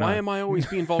what's going Why on. am I always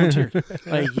being volunteered?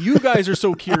 Like, you guys are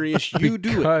so curious. You do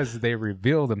it. Because they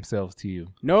reveal themselves to you.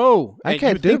 No. I And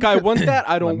can't you do think it I because- want that?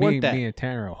 I don't But want that. Me and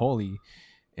Tanner are holy,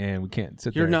 and we can't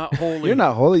sit You're there. not holy. You're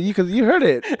not holy because you heard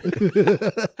it.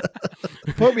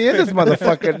 Put me in this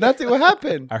motherfucker. Nothing will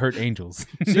happen. I heard angels.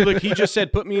 See, look, he just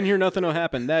said, put me in here, nothing will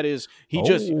happen. That is, he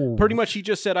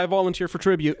just said, I volunteer for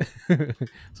tribute.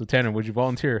 So Tanner, would you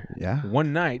volunteer? Yeah.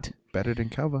 One night Better than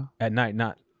Calva. at night,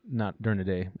 not during the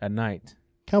day. At night,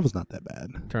 Calvin's not that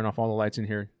bad. turn off all the lights in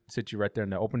here. Sit you right there in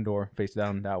the open door, face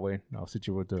down that way. I'll sit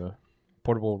you with the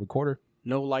portable recorder.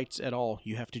 No lights at all.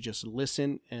 You have to just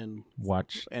listen and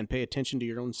Watch, pay attention to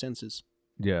your own senses.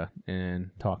 yeah, and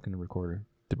talk in the recorder.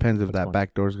 Depends if What's that going-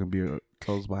 back door's going to be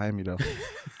closed behind me, though.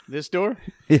 This door?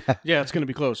 Yeah. Yeah, it's going to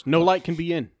be closed. No light can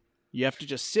be in. You have to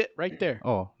just sit right there.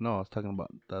 Oh, no, I was talking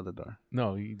about the other door.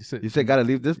 No, you sit. You said got to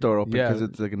leave this door open Yeah. because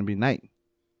it's going to be night.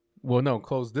 Well, no,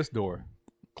 close this door,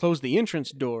 Close the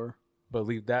entrance door. but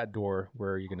leave that door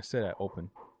where you're gonna sit at open.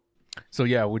 So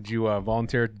yeah, would you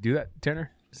volunteer to do that,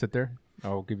 Tanner? Sit there.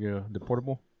 I'll give you the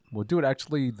portable. We'll do it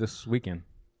actually this weekend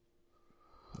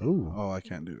Ooh. Oh, I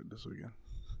can't do it this weekend.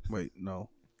 Wait, no.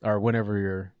 or whenever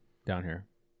you're down here.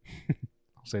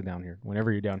 I'll say down here.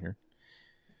 Whenever you're down here,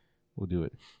 we'll do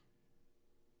it.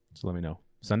 So let me know.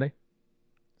 Sunday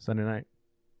night,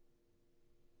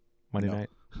 Monday No. night,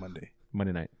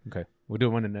 Monday, Okay, we'll do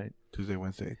it Monday night. Tuesday,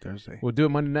 Wednesday, Thursday. We'll do it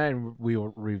Monday night, and we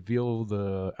will reveal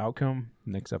the outcome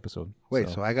next episode. Wait,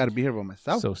 so I got to be here by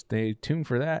myself? So stay tuned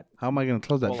for that. How am I going to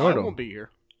close that Well, door, I though? won't be here.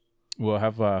 We'll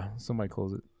have somebody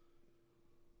close it.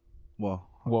 Well,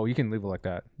 Well, you can leave it like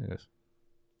that. Yes.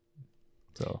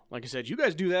 So. Like I said, you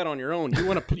guys do that on your own. You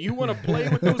want to play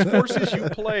with those forces? You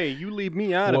play. You leave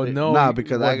me out Well, of it. no, Nah,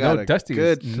 because I got a Dusty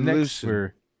good is next solution.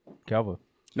 for Calva.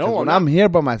 No, when I'm here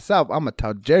by myself, I'm going to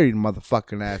tell Jerry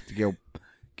motherfucking ass to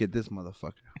get this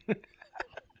motherfucker.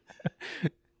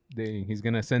 He's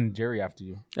gonna send Jerry after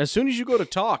you. As soon as you go to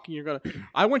talk, you're gonna.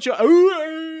 I want you.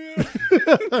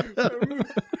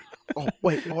 Oh,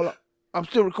 wait, hold up. I'm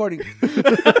still recording.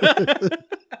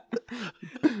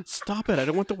 Stop it! I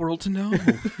don't want the world to know.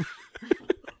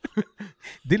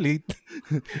 Delete.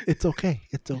 It's okay.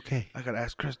 It's okay. I got to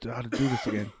ask Chris how to do this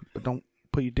again, but don't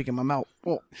put your dick in my mouth.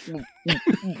 Oh.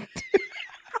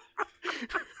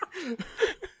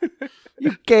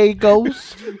 You gay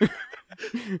ghost.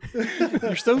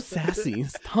 You're so sassy.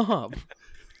 Stop.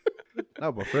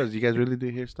 No, but first, you guys really do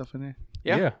hear stuff in there?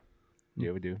 Yeah.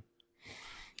 Yeah, we do.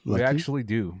 Lucky? We actually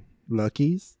do.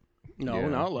 Luckies. No, Yeah.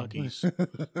 not Lucky's.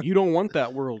 You don't want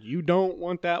that world. You don't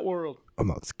want that world. I'm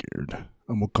not scared.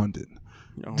 I'm Wakandan.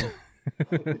 No.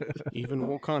 Even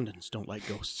Wakandans don't like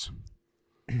ghosts.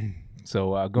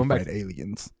 So going back, Fight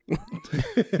aliens.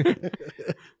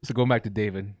 going back to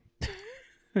David,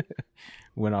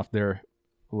 went off there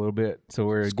a little bit. So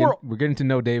we're Squirrel. we're getting to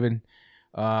know David.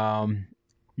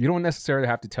 You don't necessarily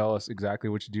have to tell us exactly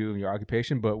what you do in your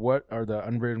occupation, but what are the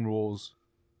unwritten rules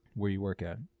where you work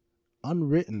at?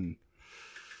 Unwritten.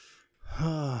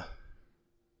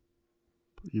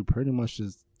 You pretty much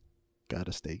just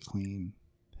gotta stay clean.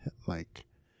 Like,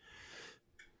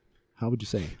 how would you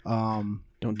say? Don't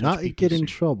touch Not get in PPC.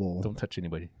 trouble. Don't touch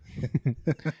anybody.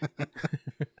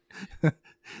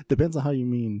 Depends on how you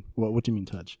mean. What do you mean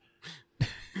touch?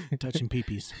 Touching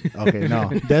peepees. Okay, no,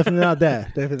 definitely not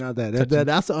that. Definitely not that.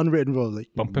 That's the unwritten rule. Like,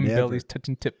 Bumping never. bellies,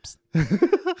 touching tips. Just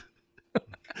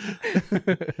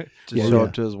Yeah, show yeah.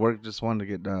 up to his work, just wanted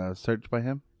to get searched by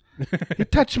him. He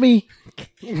touched me.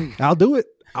 I'll do it.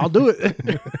 I'll do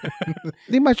it.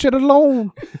 Leave my shit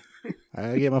alone. I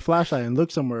gotta get my flashlight and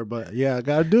look somewhere, but yeah, I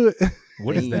gotta do it.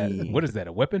 What is that? Hey. What is that?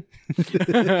 A weapon?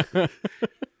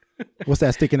 What's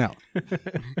that sticking out?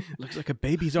 Looks like a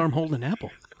baby's arm holding an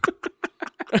apple.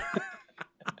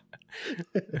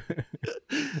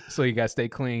 So you gotta stay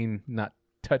clean, not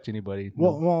touch anybody.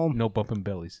 Well, no bumping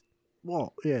bellies.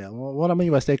 yeah. Well, what I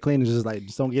mean by stay clean is just like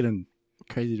just don't get in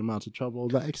crazy amounts of trouble.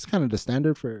 Like, it's kind of the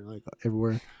standard for like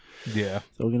everywhere. Yeah.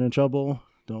 Don't get in trouble.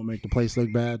 Don't make the place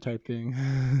look bad, type thing.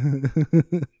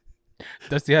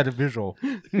 That's the visual.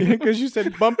 Because you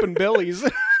said bumping bellies.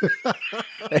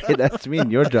 Hey, that's me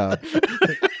and your job.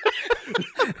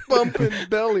 Bumping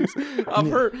bellies. I've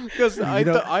heard, because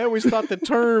I always thought the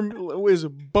term was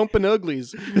bumping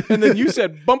uglies. And then you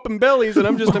said bumping bellies, and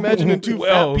I'm just imagining two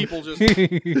fat people just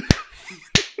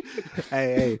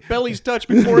hey, bellies touch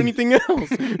before anything else.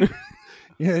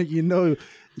 yeah, you know,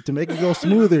 to make it go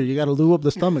smoother, you got to lube up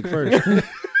the stomach first.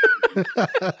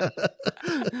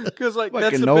 Because like that's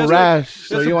Fucking the no best rash,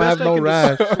 so that's you the won't have best I no can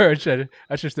rash.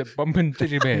 I should say bumping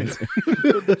titty bands.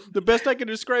 The best I can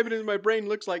describe it in my brain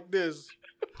looks like this.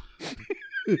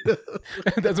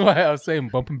 That's why I was saying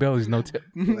bumping bellies, no tip.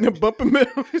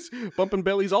 Bumping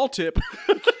bellies all tip.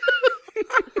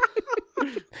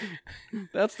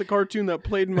 That's the cartoon that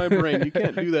played in my brain. You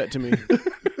can't do that to me.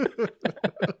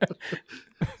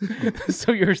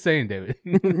 So you're saying, David?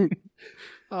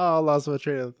 Oh, I lost my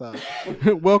train of thought.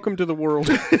 Welcome to the world.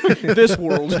 This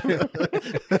world.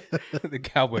 The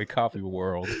cowboy coffee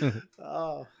world.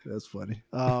 Oh, that's funny.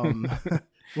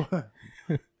 What?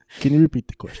 Can you repeat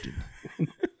the question?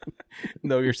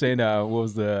 No, you're saying what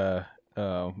was the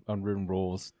unwritten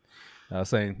rules?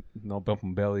 Saying no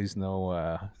bumping bellies,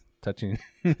 no touching,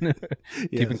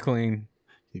 keeping clean.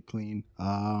 Keep clean.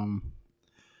 I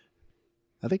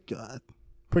think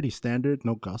pretty standard.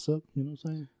 No gossip. You know what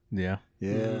I'm saying? Yeah.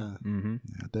 Yeah. Mm-hmm.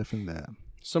 Yeah, definitely that.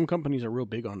 Some companies are real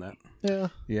big on that. Yeah.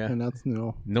 Yeah. And that's, you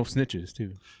know, No snitches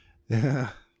too. yeah,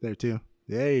 there too.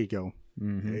 There you go.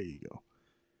 Mm-hmm. There you go.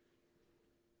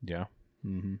 Yeah.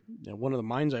 Mm-hmm. Yeah, one of the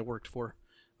mines I worked for,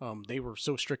 they were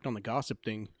so strict on the gossip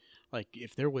thing. Like,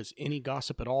 if there was any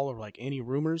gossip at all or like any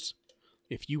rumors,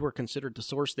 if you were considered the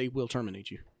source, they will terminate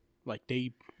you. Like,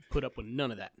 they put up with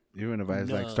none of that. Even if I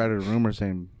like No. started a rumor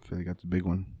saying, I feel like that's a big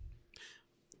one.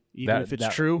 Even if it's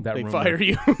true, that they rumor. fire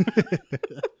you.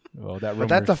 Well, that But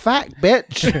that's a fact,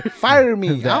 bitch. Fire me.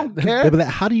 I don't Yeah, care. but like,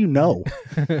 how do you know?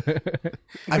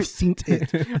 I've seen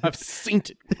it. I've seen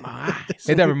it with my eyes.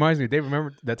 Hey, that reminds me. Dave,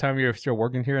 remember that time you were still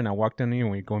working here and I walked in on you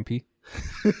when you go and pee?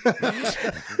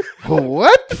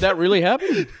 What? Did that really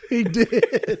happen? He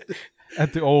did.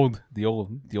 At the old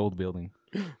building.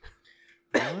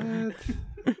 What?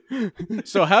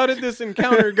 So how did this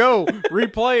encounter go?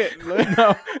 Replay it.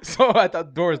 No, so I thought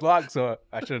the door was locked, so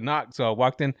I should have knocked. So I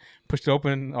walked in, pushed it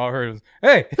open, all I heard was,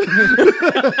 "Hey!"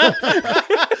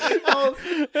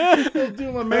 Dude,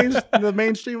 the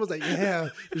mainstream was like, yeah.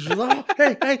 It's just, oh,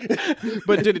 hey.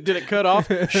 But did it cut off?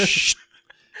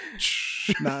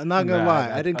 Nah, not gonna Nah,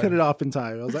 lie. I didn't cut it off in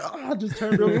time. I was like, oh, I just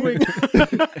turned real quick.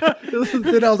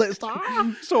 Then I was like, stop.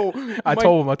 So I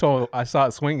told him, I saw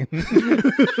it swinging.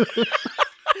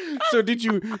 So did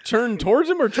you turn towards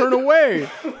him or turn away?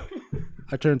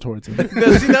 I turned towards him.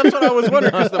 Now, see, that's what I was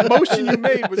wondering because the motion you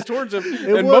made was towards him,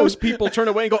 and was. most people turn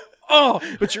away and go, "Oh!"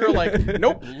 But you're like,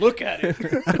 "Nope, look at it."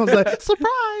 I was like,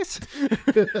 surprise.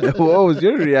 What was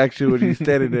your reaction when you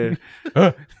standing there?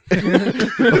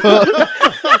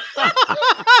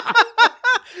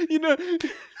 You know,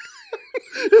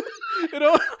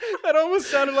 that almost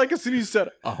sounded like as soon as you said,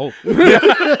 "Oh."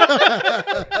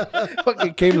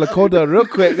 Fucking came Lakota real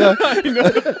quick.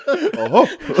 Oh.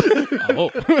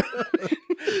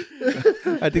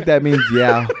 I think that means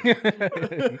yeah.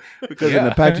 Because in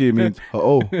Apache it means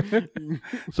oh.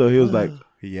 So he was like,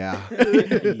 yeah.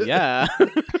 Yeah.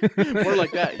 More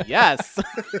like that. Yes.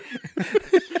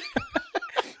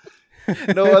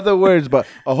 No other words but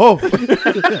oh.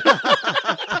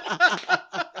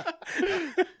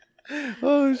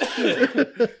 Oh shit.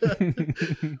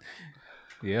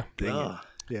 Yeah.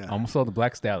 Yeah. Almost saw the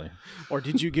Black Stallion. Or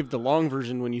did you give the long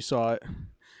version when you saw it?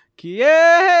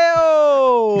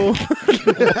 Kieo!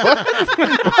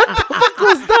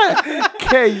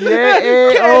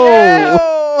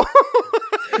 K-yeah-oh.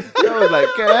 I was like,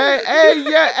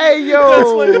 hey,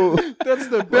 yo. That's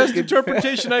the best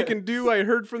interpretation I can do. I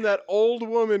heard from that old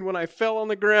woman when I fell on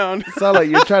the ground. It sounds like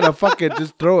you're trying to fucking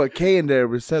just throw a K in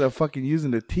there instead of fucking using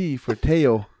the T for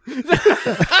tail.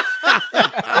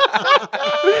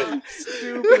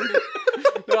 Stupid.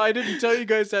 No, I didn't tell you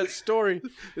guys that story.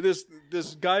 This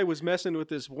guy was messing with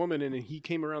this woman, and he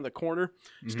came around the corner,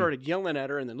 started yelling at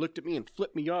her, and then looked at me and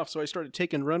flipped me off. So I started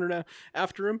running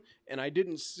after him, and I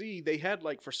didn't see. They had,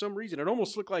 like, for some reason, it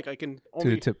almost looked like I can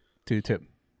only... To the tip.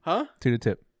 Huh? To the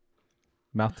tip.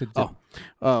 Mouth to the tip.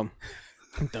 Oh.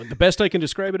 The best I can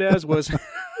describe it as was...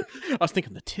 I was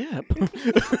thinking the tip.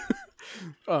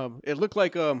 It looked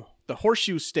like the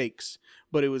horseshoe stakes,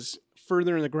 but it was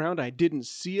further in the ground. I didn't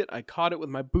see it. I caught it with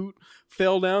my boot,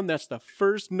 fell down. That's the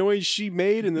first noise she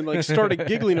made, and then like started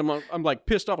giggling. I'm like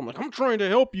pissed off. I'm like, I'm trying to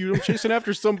help you. I'm chasing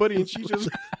after somebody, and she just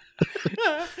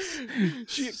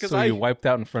you wiped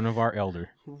out in front of our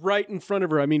elder. Right in front of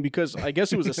her. I mean, because I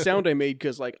guess it was a sound I made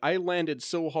because like I landed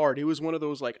so hard. It was one of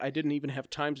those like I didn't even have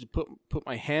time to put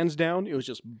my hands down. It was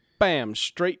just bam,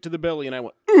 straight to the belly, and I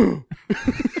went. Ugh!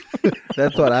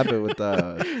 That's what happened with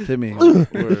Timmy.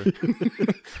 We're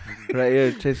right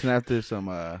here chasing after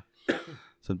some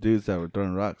dudes that were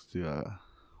throwing rocks to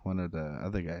one of the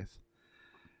other guys,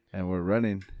 and we're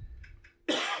running,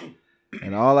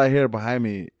 and all I hear behind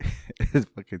me is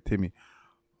fucking Timmy.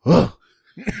 I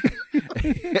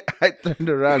turned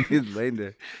around, he's laying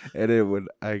there, and then when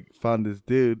I found this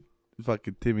dude,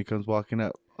 fucking Timmy comes walking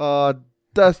up,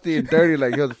 dusty and dirty,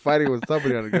 like he was fighting with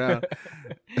somebody on the ground.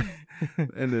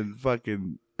 And then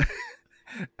fucking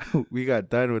we got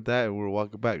done with that and we were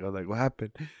walking back. I was like, what happened?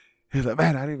 He's like,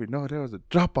 man, I didn't even know there was a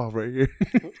drop off right here.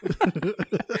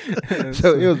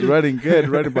 So he was running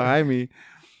behind me.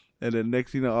 And then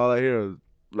next thing you know, all I hear was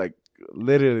like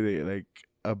literally like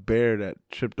a bear that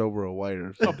tripped over a wire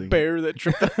or something. A bear that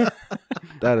tripped.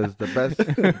 That is the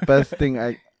best thing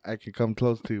I could come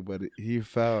close to, but he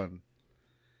fell and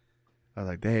I was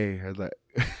like, dang. I was like,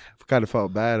 kind of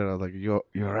felt bad, and I was like, you all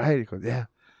right? He goes, yeah,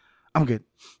 I'm good.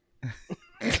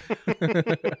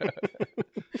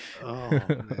 Oh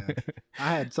man,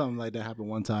 I had something like that happen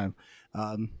one time.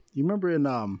 You remember in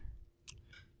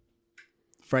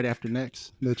Friday After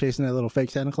Next, they're chasing that little fake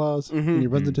Santa Claus, and he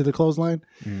runs into the clothesline.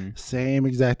 Same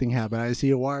exact thing happened. I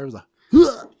see a wire. It was like,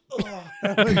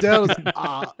 I went down.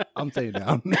 I'm staying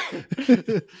down.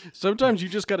 Sometimes you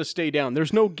just got to stay down.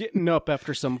 There's no getting up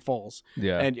after some falls.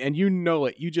 Yeah. And you know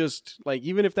it. You just, like,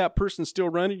 even if that person's still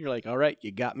running, you're like, all right,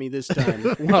 you got me this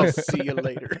time. I'll see you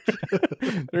later.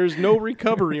 There's no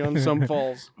recovery on some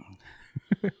falls.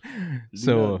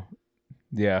 So,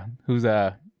 yeah. Who's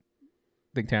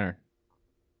Big Tanner?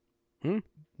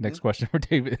 Next question for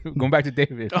David. Going back to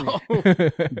David.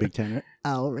 Big Tanner.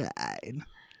 All right.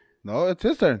 No, it's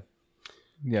his turn.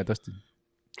 Yeah, Dustin.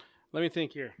 Let me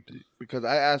think here. Because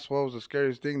I asked what was the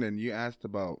scariest thing, then you asked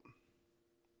about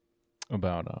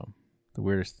the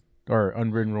weirdest or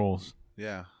unwritten rules.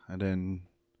 Yeah, and then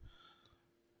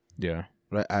Yeah.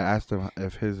 right, I asked him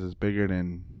if his is bigger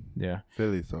than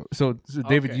Philly. So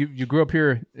David, Okay. you grew up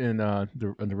here in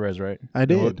the res, right? I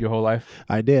did. Your whole life.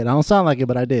 I did. I don't sound like it,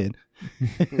 but I did.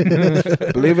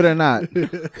 Believe it or not,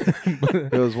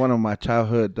 it was one of my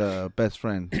childhood best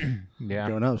friends. Yeah.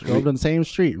 Growing up, on the same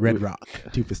street, Red Rock,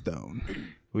 Toothstone.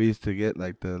 We used to get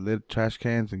like the lit trash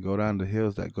cans and go down the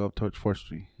hills that go up towards 4th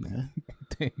Street.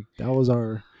 Yeah. That was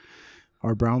our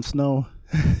brown snow.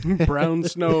 Brown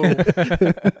snow.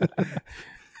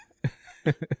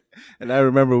 And I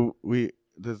remember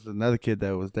there's another kid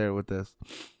that was there with us.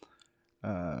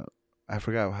 I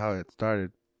forgot how it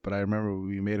started, but I remember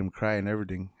we made him cry and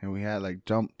everything, and we had like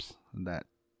jumps in that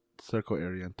circle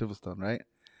area in Toothstone, right?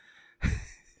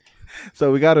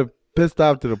 So we got him pissed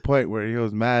off to the point where he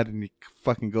was mad, and he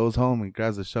fucking goes home and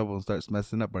grabs a shovel and starts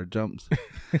messing up our jumps.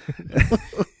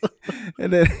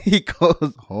 And then he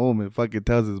goes home and fucking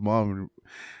tells his mom,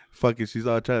 fucking, she's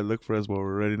all trying to look for us while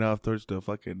we're running off towards the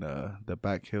fucking the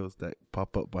back hills that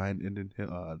pop up behind Indian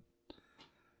Hill,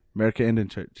 American Indian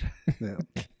Church. Yeah.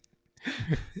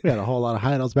 We had a whole lot of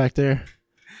hideouts back there.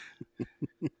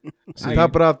 To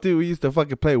top it off too, we used to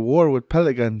fucking play war with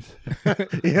pellet guns.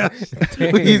 Yeah.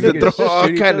 We used to throw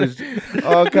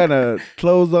all kind of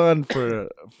clothes on for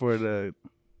the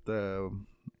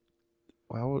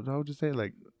how would you say,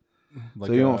 like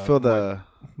so you don't feel the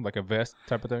like a vest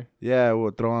type of thing. Yeah,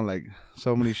 we'll throw on like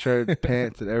so many shirts,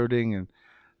 pants, and everything, and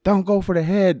don't go for the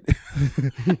head.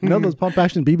 You know those pump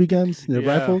action BB guns, the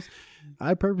Yeah. rifles?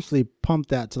 I purposely pumped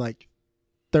that to like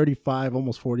 35,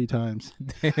 almost 40 times.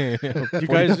 Damn, You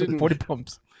guys didn't. 40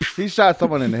 pumps. He shot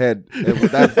someone in the head.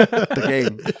 That's the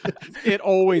game. It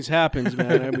always happens,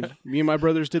 man. I mean, me and my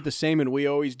brothers did the same, and we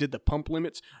always did the pump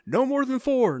limits. No more than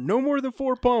 4. No more than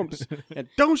 4 pumps. And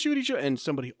don't shoot each other. And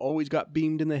somebody always got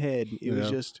beamed in the head. It was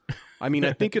just, I mean,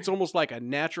 I think it's almost like a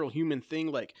natural human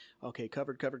thing. Like, okay,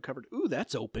 covered. Ooh,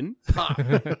 that's open. Ha.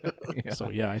 Yeah. So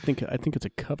yeah, I think it's a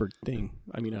covered thing.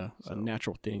 I mean, a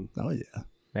natural thing. Oh, yeah.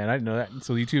 Man, I didn't know that.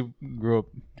 So you two grew up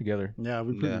together. Yeah,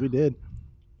 we Yeah. did.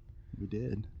 We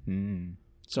did. Mm.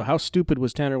 So how stupid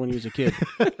was Tanner when he was a kid?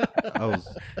 I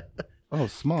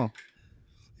was small.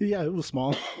 Yeah, it was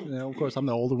small. You know, of course, I'm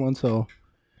the older one, so.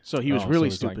 So he was Oh, really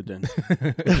so it's stupid then.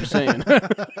 What you're saying?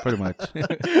 Pretty much.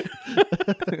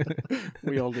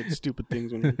 We all did stupid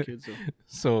things when we were kids. So.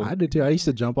 So I did too. I used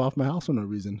to jump off my house for no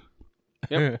reason.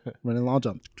 Running long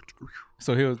jump.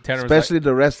 so Tanner was Especially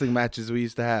the wrestling matches we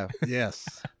used to have.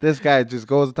 Yes. This guy just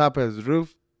goes on top of his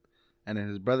roof, and then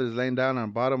his brother's laying down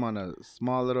on bottom on a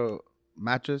small little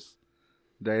mattress.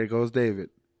 There goes David.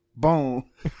 Boom.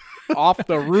 Off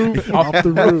the roof. Off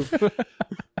the roof.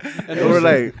 And we're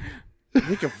like,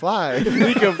 he can fly.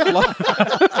 We can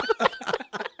fly.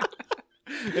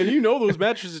 And you know those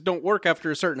mattresses don't work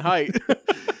after a certain height.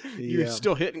 You're Yeah.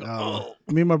 still hitting. Oh.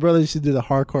 Me and my brother used to do the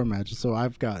hardcore matches, so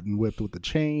I've gotten whipped with the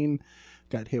chain,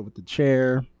 got hit with the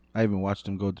chair, I even watched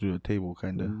him go through a table,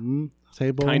 kind of.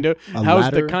 table. Kinda. a How's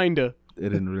ladder. the kinda? It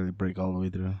didn't really break all the way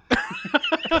through.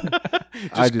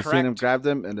 Just I just seen him cracked. grab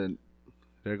them, and then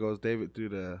there goes David through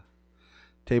the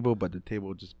table, but the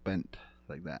table just bent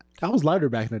like that. I was lighter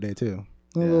back in the day, too.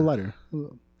 A little Yeah. lighter.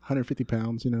 150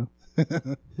 pounds, you know.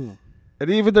 And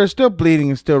even they're still bleeding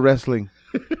and still wrestling.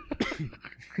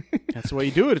 That's the way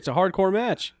you do it. It's a hardcore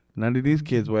match. None of these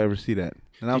kids will ever see that.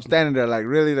 And I'm standing there like,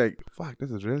 really, like, fuck,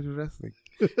 this is really wrestling.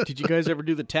 Did you guys ever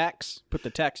do the tacks? Put the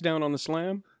tacks down on the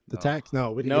slam? The tax?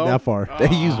 No, we didn't No? get that far.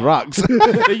 They use rocks.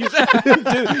 They use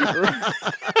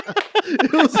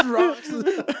It was rocks.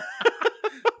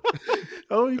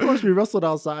 Oh, of course, we wrestled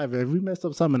outside, man. We messed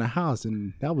up something in the house,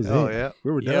 and that was Oh, it. yeah.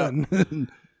 We were Yeah. done.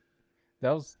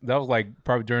 that was like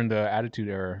probably during the Attitude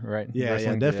Era, right? yeah,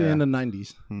 Wrestling? definitely Yeah. in the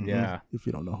 90s. Yeah. If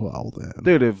you don't know how old I am.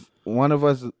 Dude, if one of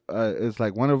us, it's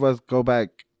like one of us go back,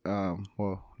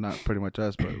 well, not pretty much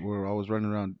us, but we're always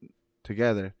running around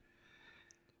together.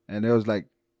 And it was like,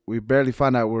 we barely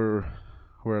found out we're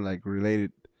like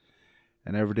related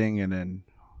and everything. And then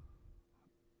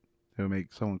it'll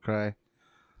make someone cry.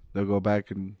 They'll go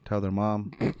back and tell their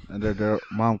mom, and their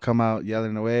mom come out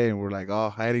yelling away, and we're like all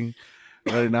hiding,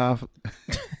 running off.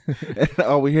 And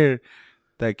all we hear,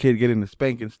 that kid getting the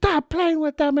spanking. Stop playing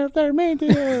with them if they're mean to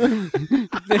you.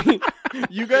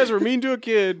 You guys were mean to a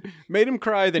kid, made him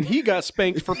cry, then he got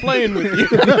spanked for playing with you.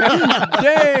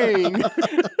 Dang.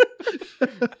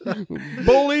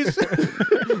 Bullies.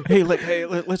 Hey,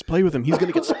 let's play with him. He's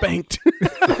going to get spanked.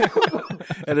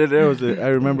 And then there was I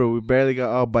remember we barely got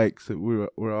all bikes. We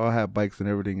all had bikes and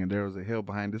everything, and there was a hill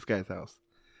behind this guy's house.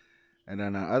 And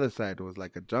then on the other side was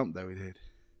like a jump that we did.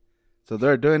 So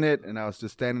they're doing it, and I was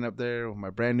just standing up there with my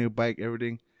brand new bike,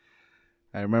 everything.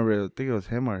 I remember, I think it was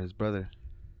him or his brother.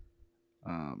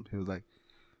 He was like,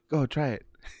 "Go try it."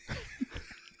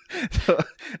 So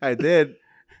I did.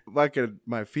 Fucking,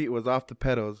 my feet was off the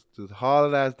pedals, just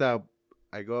hauling ass down.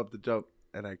 I go up the jump,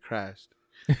 and I crashed.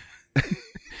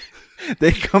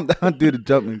 They come down, do the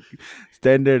jump, and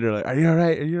stand there. They're like, "Are you all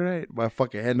right? Are you all right?" My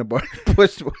fucking handlebar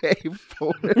pushed way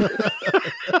forward.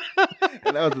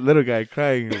 And that was the little guy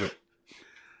crying. But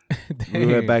we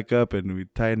went back up, and we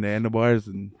tightened the handlebars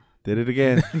and did it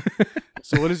again.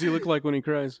 So what does he look like when he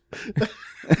cries?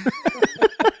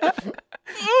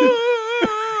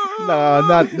 No,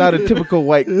 not a typical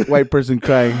white person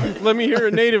crying. Let me hear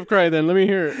a native cry then. Let me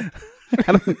hear it.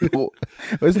 I don't know.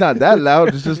 It's not that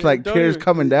loud. It's just like Don't tears even-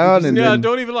 coming down, and Yeah, then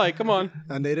don't even lie. Come on.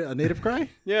 A native cry?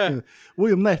 Yeah.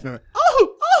 William Knife. Even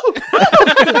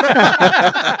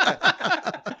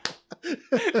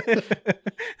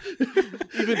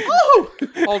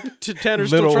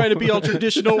Tanner's Little. still trying to be all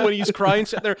traditional when he's crying,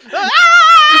 sitting there.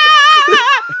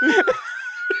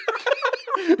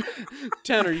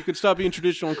 Tanner, you could stop being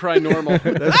traditional and cry normal.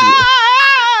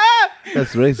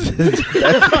 That's racist.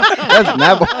 That's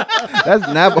Nabo. That's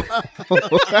Nabo.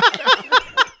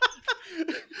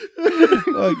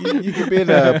 Look, you could be in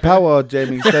a powwow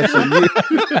jamming session with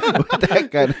that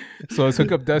kind. So let's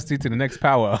hook up Dusty to the next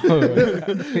powwow.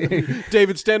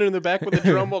 David standing in the back with a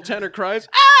drum while Tanner cries.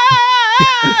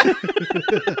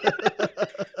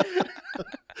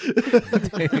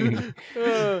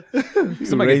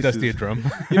 Somebody get Racist. Dusty a drum.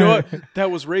 You know what?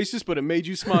 That was racist, but it made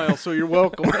you smile, so you're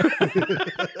welcome.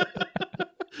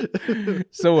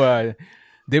 So,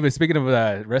 David, speaking of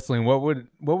wrestling, what would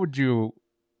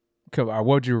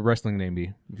your wrestling name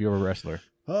be if you were a wrestler?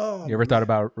 Oh, You ever thought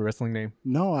about a wrestling name?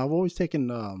 no, I've always taken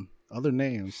other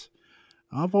names.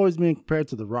 I've always been compared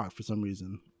to The Rock for some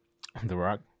reason. The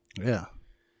Rock. Yeah,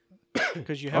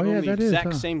 Because you have Oh, yeah, the that is, exact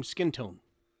huh? same skin tone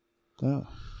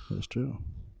that's true.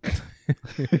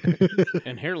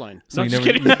 and hairline. So No, you I'm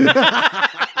just never- kidding.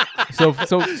 So This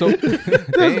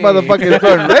motherfucker's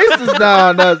going racist now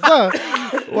on us, huh?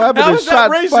 What happened How to is that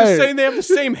shots racist fired? saying they have the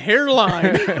same hairline?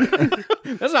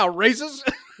 That's not racist.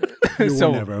 You So-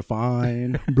 will never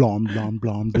find blonde, blonde,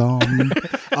 blonde, blonde,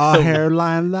 a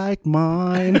hairline like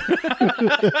mine.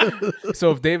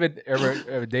 So if David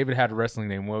had a wrestling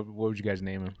name, what would you guys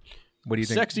name him? What do you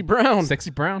think? Sexy Brown. Sexy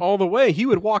Brown. All the way. He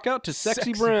would walk out to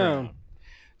Sexy Brown.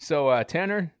 So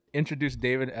Tanner introduced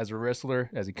David as a wrestler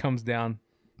as he comes down.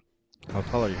 How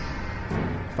tall are you?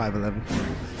 5'11".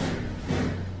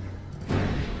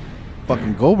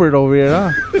 Fucking Goldberg over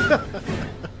here, huh?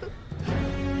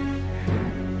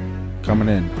 Coming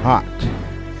in hot.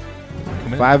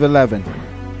 Come in. 5'11".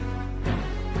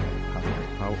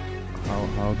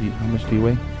 How much do you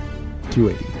weigh?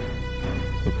 280.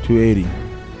 Look, 280.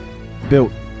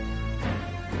 Built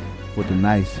with a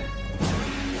nice,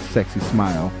 sexy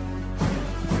smile.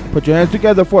 Put your hands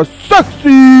together for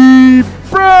Sexy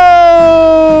Brown.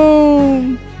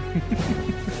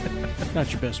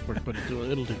 Not your best work, but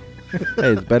it'll do.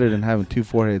 Hey, it's better than having two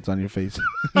foreheads on your face.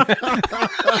 How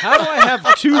do I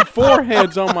have two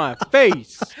foreheads on my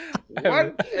face?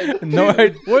 No,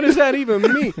 What does that even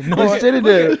mean? You're sitting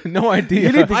there. no idea.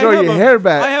 You need to I grow have your a- hair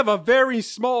back. I have a very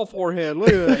small forehead. Look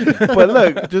at that. But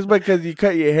look, just because you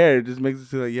cut your hair, it just makes it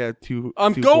seem like you have two.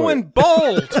 I'm two going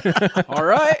foreheads. bald. All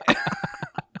right.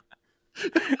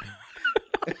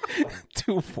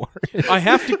 Two foreheads. I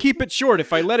have to keep it short.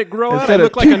 If I let it grow out, I Instead of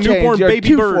look like a two chains, newborn you're baby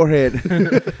two bird. forehead.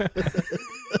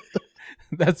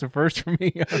 That's the first for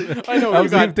me. I know. I You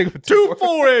was got even thinking of two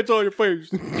foreheads on your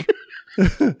face.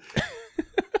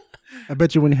 I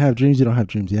bet you when you have dreams, you don't have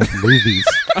dreams. You have movies.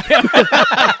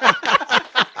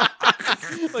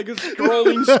 Like a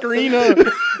scrolling screen.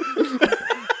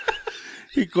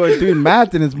 He going doing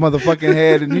math in his motherfucking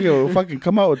head, and he'll fucking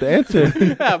come out with the answer.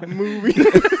 Have movie.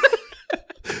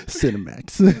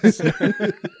 Cinemax.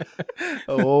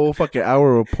 Oh, fucking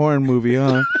hour of a porn movie,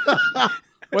 huh?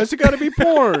 Why's it got to be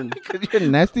porn? Because you're a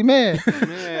nasty man.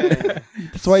 Man.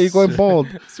 That's why you're going bald.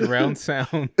 surround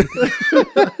sound.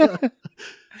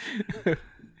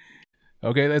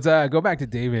 Okay, let's go back to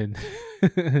David.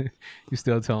 He's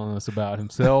still telling us about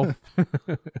himself.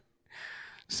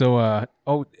 So,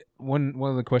 one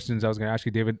of the questions I was going to ask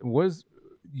you, David, was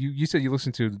you said you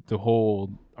listened to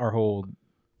our whole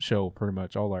show, pretty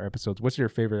much all our episodes. What's your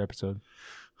favorite episode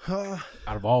out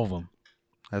of all of them?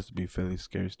 Has to be Philly's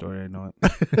scary story. I know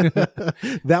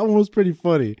it. That one was pretty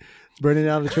funny. Burning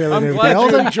down the trailer. and I'm everything.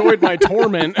 glad you enjoyed my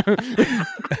torment.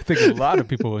 I think a lot of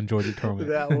people enjoyed the tournament.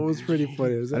 That one was pretty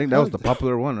funny. I think that was the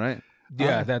popular one, right?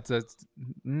 Yeah, that's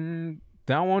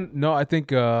that one. No, I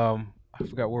think I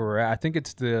forgot where we're at. I think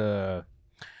it's the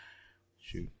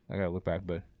shoot. I gotta look back,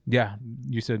 but yeah,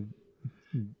 you said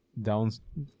that one's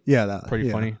that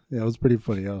pretty funny. Yeah, it was pretty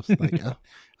funny. I was like,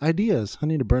 ideas. I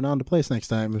need to burn down the place next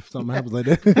time if something happens like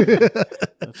that.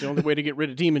 That's the only way to get rid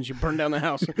of demons. You burn down the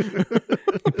house.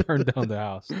 burned down the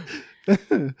house.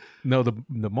 No,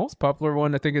 the most popular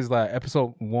one I think is like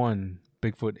episode 1,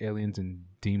 Bigfoot, Aliens, and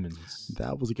Demons.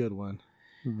 That was a good one.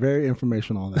 Very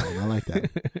informational on that one. I like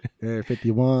that. Area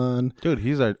 51. Dude,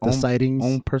 he's our The sightings.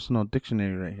 own personal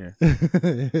dictionary right here.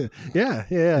 yeah.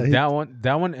 That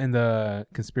one, and the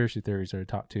conspiracy theories are the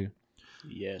top 2.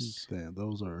 Yes. Damn,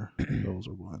 those are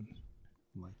one.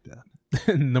 I like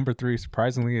that. Number 3,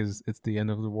 surprisingly, is It's the End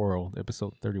of the World,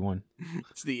 episode 31.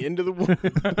 It's the end of the world.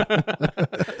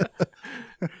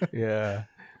 Yeah,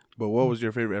 But what was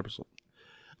your favorite episode?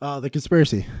 The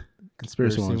conspiracy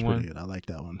one was one. pretty good. I like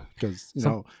that one because you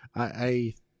know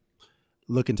I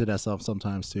look into that stuff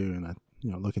sometimes too, and I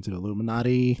look into the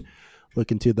Illuminati,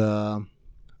 look into the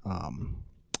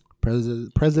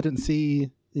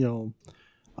presidency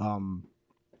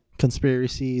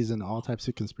conspiracies and all types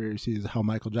of conspiracies. How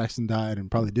Michael Jackson died and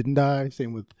probably didn't die.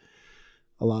 Same with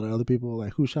a lot of other people.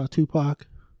 Like, who shot Tupac?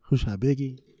 Who shot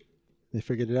Biggie? They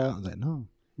figured it out. I was like, no,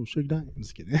 who should die? I'm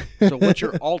just kidding. So, what's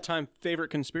your all-time favorite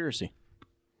conspiracy?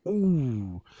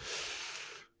 Ooh,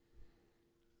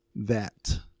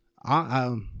 that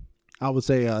I would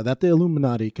say that the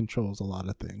Illuminati controls a lot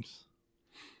of things.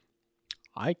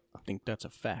 I think that's a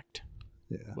fact.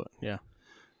 Yeah, But yeah,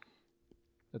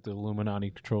 That the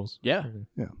Illuminati controls. yeah,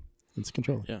 it's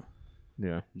control. yeah.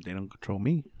 Yeah. They don't control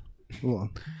me. Well,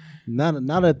 now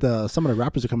that some of the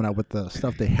rappers are coming out with the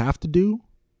stuff they have to do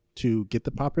to get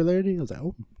the popularity, I was like,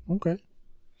 oh, okay.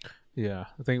 Yeah.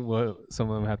 I think some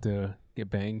of them have to get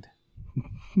banged.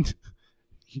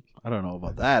 I don't know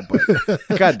about that,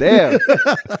 but goddamn.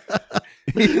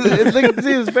 Look at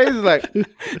see his face is like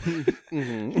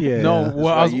Yeah. No,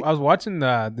 well, I why was watching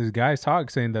these guys talk,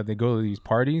 saying that they go to these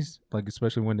parties, like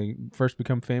especially when they first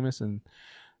become famous, and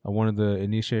one of the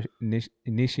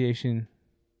initiation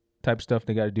type stuff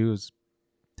they got to do is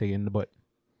take it in the butt.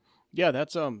 Yeah,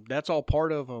 that's all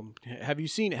part of Have you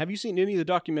seen any of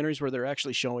the documentaries where they're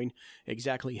actually showing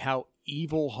exactly how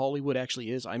evil Hollywood actually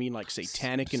is? I mean, like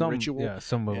satanic and ritual. Yeah,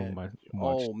 some of them I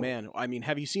watched. Oh man, I mean,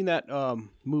 have you seen that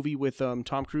movie with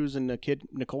Tom Cruise and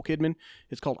Nicole Kidman?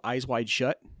 It's called Eyes Wide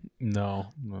Shut.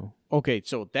 No. Okay,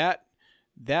 so that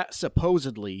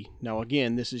supposedly, now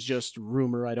again, this is just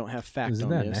rumor. I don't have fact Isn't on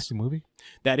that a this. nasty movie?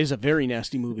 That is a very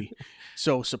nasty movie.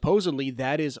 So supposedly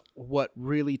that is what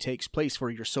really takes place for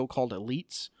your so-called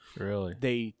elites. Really?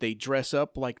 They dress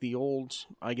up like the old,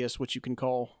 I guess what you can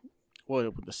call,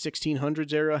 the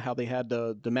 1600s era, how they had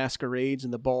the masquerades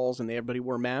and the balls and everybody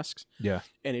wore masks. Yeah.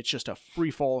 And it's just a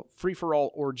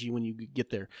free-for-all orgy when you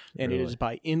get there. And it is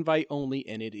by invite only,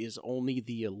 and it is only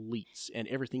the elites, and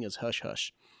everything is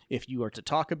hush-hush. If you are to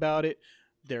talk about it,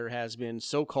 there has been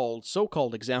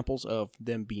so-called examples of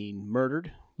them being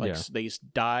murdered. Like they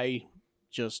die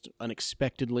just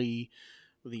unexpectedly.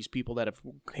 These people that have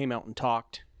came out and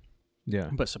talked.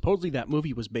 Yeah. But supposedly that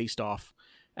movie was based off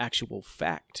actual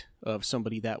fact of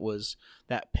somebody that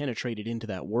penetrated into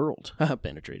that world.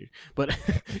 But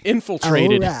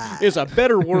infiltrated is a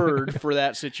better word for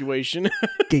that situation.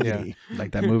 Giggity.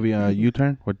 like that movie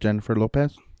U-Turn with Jennifer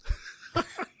Lopez.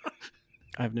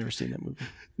 I've never seen that movie.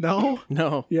 No?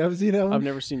 No. You haven't seen that one? I've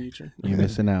never seen U-Turn. You're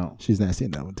missing out. She's not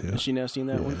seeing that one, too. Has she not seen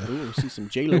that one? Ooh, see some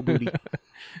J-Lo booty.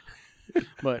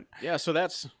 But, yeah, so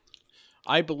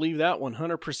I believe that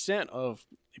 100% of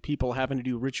people having to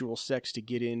do ritual sex to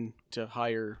get in to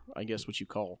higher, I guess what you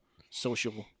call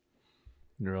social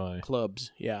Really?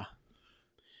 clubs. Yeah.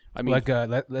 I mean, Like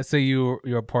let's say you're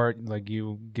a part, like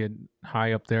you get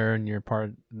high up there and you're part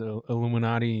of the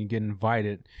Illuminati and you get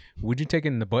invited. Would you take it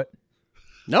in the butt?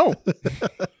 no,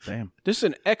 Damn. this is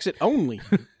an exit only.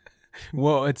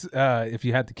 Well, it's if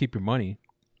you had to keep your money.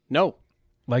 No,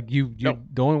 Like you No.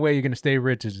 the only way you're gonna stay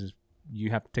rich is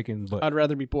you have to take it in the butt. I'd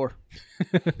rather be poor.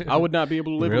 I would not be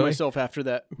able to live Really? with myself after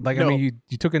that. Like no. I mean,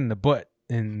 you took it in the butt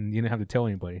and you didn't have to tell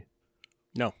anybody.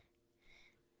 No.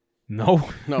 No,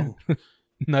 No.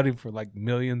 not even for like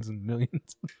millions and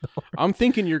millions. I'm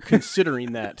thinking you're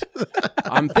considering that.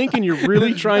 I'm thinking you're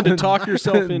really trying to talk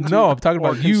yourself into. No, I'm talking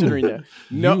or about you. considering that.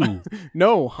 No, You.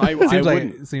 no, I Seems like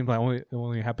wouldn't. it seems like it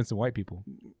only happens to white people.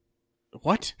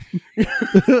 What?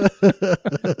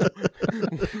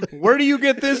 Where do you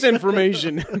get this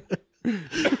information? I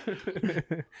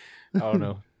don't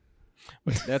know.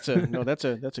 That's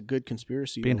a good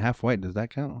conspiracy. Being half white, does that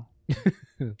count?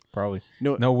 Probably.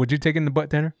 No. No, would you take it in the butt,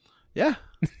 Tanner? Yeah.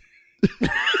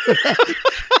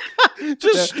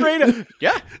 Just straight up.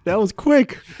 Yeah. That was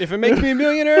quick. If it makes me a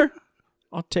millionaire,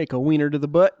 I'll take a wiener to the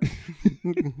butt.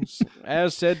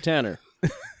 As said Tanner.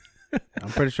 I'm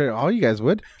pretty sure all you guys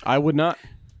would. I would not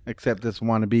Except this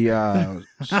wannabe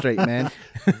straight man.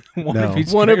 Wanna be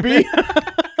want to straight?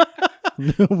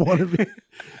 be. Wanna be?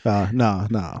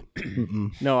 No.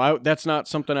 Mm-mm. No, that's not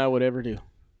something I would ever do.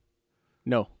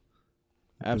 No.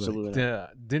 Absolutely not.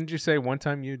 Didn't you say one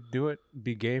time you'd do it?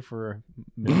 Be gay for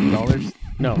 $1 million?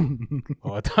 No.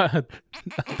 Oh, I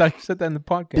thought you said that in the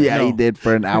podcast. Yeah, No. he did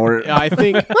for an hour. I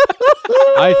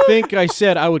think I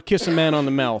said I would kiss a man on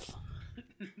the mouth.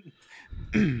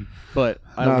 But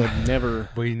I No. would never.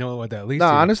 But you know what that leads No,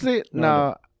 to? honestly, No,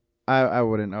 no. I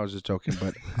wouldn't. I was just joking,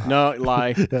 but No, lie.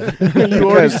 You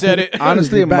already said it.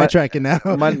 honestly, You're backtracking now.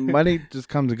 money just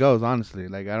comes and goes. Honestly,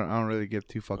 like I don't really give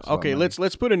two fucks. about Okay, money.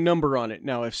 let's put a number on it.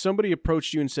 Now, if somebody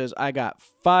approached you and says, "I got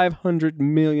 $500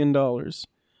 million,"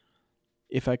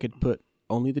 if I could put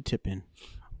only the tip in,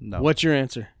 No. what's your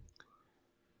answer?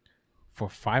 For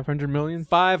 $500 million?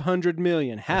 $500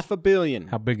 million, $500 million.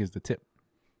 How big is the tip?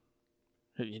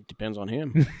 It depends on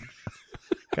him.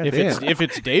 God if damn.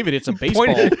 it's David, it's a baseball.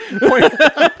 Point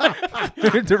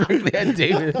directly at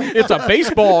David. It's a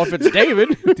baseball if it's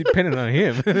David. Depending on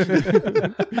him.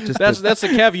 That's the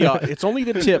caveat. It's only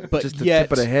the tip, but just the yet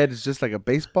tip of the head is just like a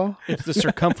baseball. it's the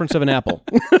circumference of an apple.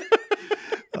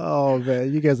 Oh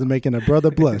man, you guys are making a brother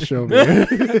blush over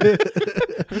here.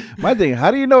 My thing,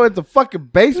 how do you know it's a fucking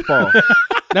baseball?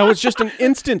 Now it's just an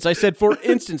instance. I said for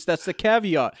instance. That's the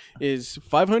caveat. Is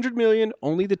 500 million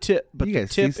only the tip, but You the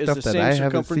guys see tip is stuff the that same I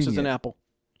haven't circumference seen as an yet. apple.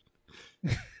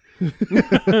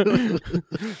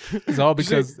 It's all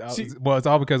because See- it's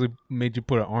all because we made you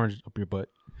put an orange up your butt.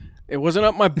 It wasn't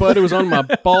up my butt. It was on my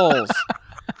balls.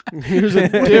 Here's a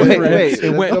Wait, difference.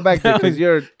 let's went go back there because down-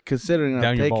 you're considering on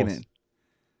down your taking balls. it.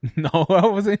 No, I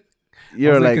wasn't.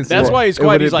 You're was like, like, That's why he's it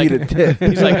quiet. wouldn't He's be like, the tip.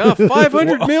 he's like,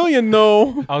 500 million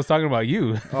though. I was talking about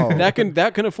you. Oh, That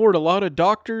can afford a lot of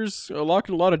doctors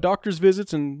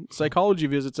visits and psychology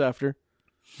visits after.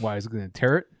 Why is it going to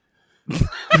tear it?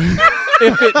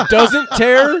 If it doesn't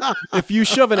tear, if you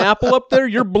shove an apple up there,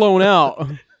 you're blown out.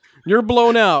 You're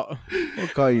blown out. we'll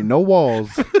call you no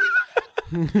walls.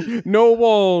 No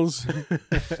walls.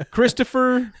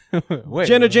 Christopher, Wait,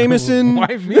 Jenna Jameson. Why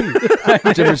me?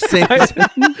 Jimmer Simpson.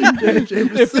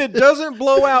 if it doesn't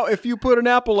blow out, if you put an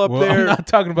apple up Well, there. I'm not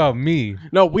talking about me.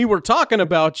 No, we were talking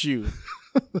about you.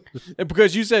 And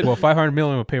because you said, Well, 500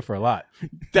 million would pay for a lot.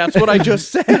 that's what I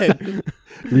just said.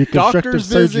 Reconstructive Doctor's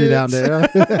surgery down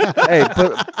visits. there. Hey,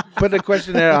 put the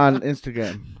questionnaire on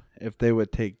Instagram if they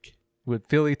would take. Would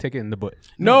Philly take it in the butt?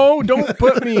 No, don't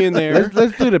put me in there.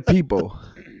 Let's do the people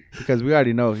because we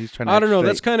already know he's trying to. I don't know. act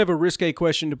That's straight. kind of a risque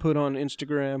question to put on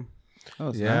Instagram. Oh,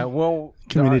 it's Yeah, not. well,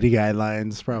 Community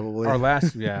guidelines, probably. our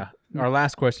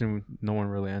last question, no one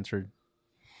really answered.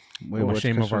 Wait, Well, which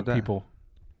shame of question our was that? people.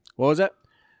 What was that?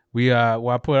 We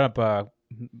I put up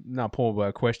not poll but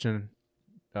a question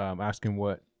asking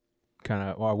what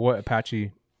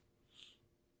Apache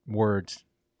words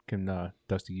can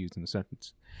Dusty use in a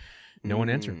sentence. No one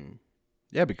answered.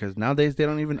 Yeah, because nowadays they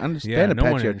don't even understand no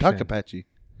one Apache or talk understands. Apache.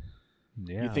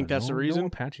 Yeah, You think that's the reason? No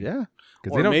Apache. Yeah.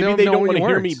 because Or maybe they don't want to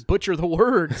hear me words. butcher the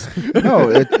words. No,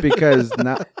 it's because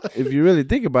now, if you really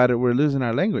think about it, we're losing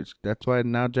our language. That's why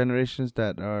now generations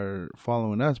that are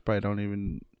following us probably don't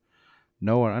even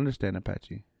know or understand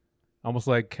Apache. Almost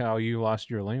like how you lost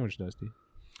your language, Dusty.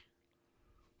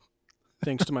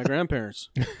 Thanks to my grandparents.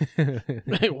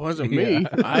 It wasn't me. Yeah.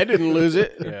 I didn't lose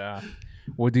it. Yeah.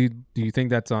 Well, do you think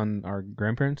that's on our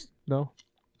grandparents though?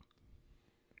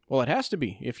 Well, it has to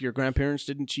be. If your grandparents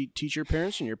didn't teach your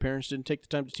parents and your parents didn't take the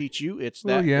time to teach you, it's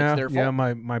Well, that yeah, it's their fault.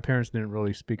 yeah. My parents didn't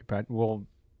really speak Apache. Well,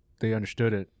 they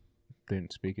understood it, they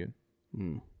didn't speak it,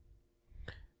 Mm.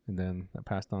 and then that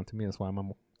passed on to me. That's why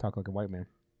I'm talk like a white man.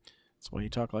 That's why you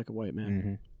talk like a white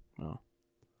man. Mm-hmm. Oh.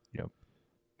 Yep.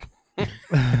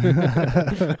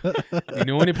 You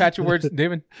know any Apache words,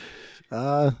 David?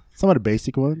 Some of the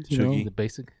basic ones, you know. The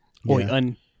basic. Oi, Yeah.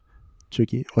 un.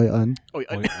 Tricky. Oi, un. Oi,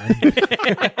 un.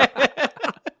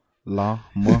 La,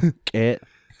 mo, et.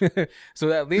 So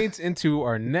that leads into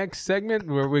our next segment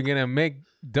where we're gonna make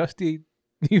Dusty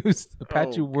use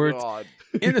Apache Oh, words God.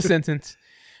 in a sentence.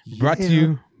 Brought to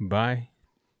you by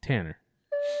Tanner.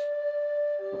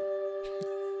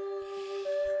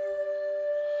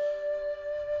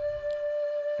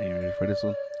 Are you ready for this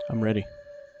one? I'm ready.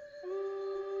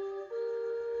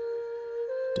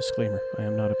 Disclaimer, I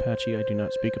am not Apache. I do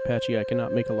not speak Apache. I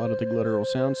cannot make a lot of the guttural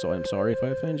sounds, so I'm sorry if I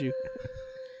offend you.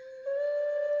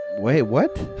 Wait,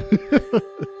 what?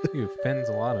 He offends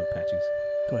a lot of Apaches.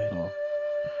 Go ahead.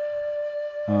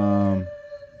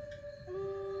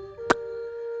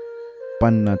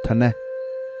 Ban latane.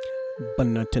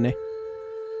 Bunlatane.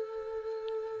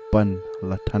 Ban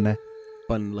latane.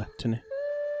 Bunlatane.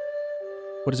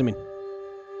 What does it mean?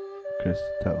 Chris,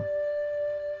 tell him.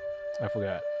 I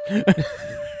forgot.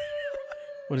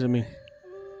 What does it mean?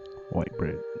 White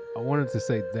bread. I wanted to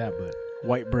say that, but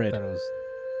White I bread. thought it was.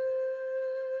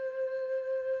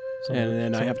 And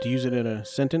then I have to use it in a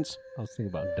sentence. I was thinking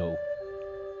about dough.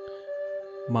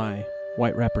 My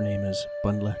white rapper name is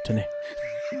Bunlatane.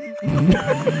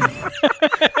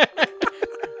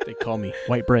 They call me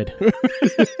White Bread.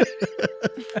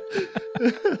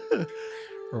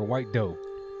 Or white dough.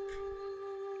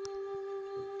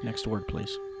 Next word,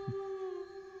 please.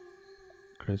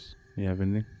 Chris, you have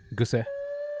anything? Gusse.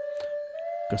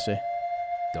 Go say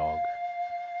Dog.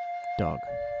 dog.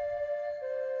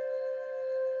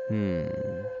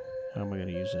 How am I going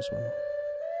to use this one?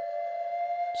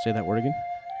 Say that word again.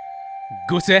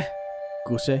 Gusse.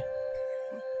 Goose. It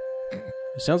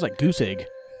sounds like goose egg.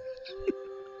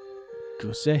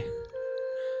 Goose. I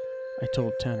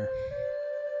told Tanner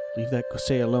Leave that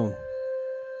Kosei alone.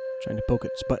 Trying to poke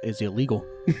its butt is illegal.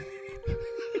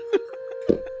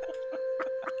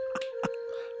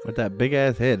 With that big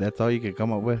ass head, that's all you can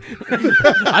come up with.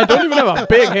 I don't even have a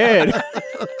big head.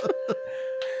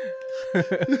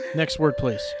 Next word,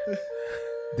 please.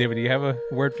 David, do you have a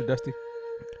word for Dusty?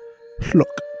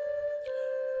 Look.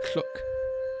 Look.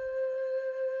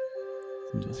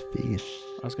 Just fish.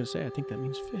 I was going to say, I think that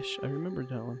means fish. I remembered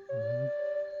that one.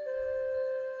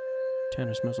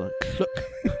 Tanner smells like look.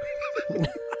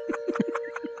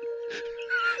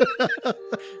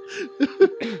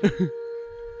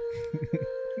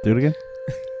 Do it again.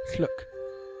 Look.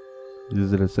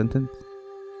 Is it a sentence?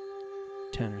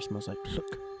 Tanner smells like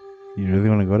look. You really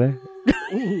want to go there?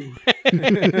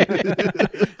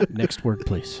 Next word,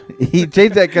 please. He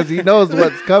changed that because he knows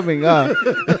what's coming up.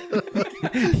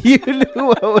 You knew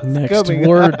what was Next coming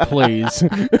word, up. please.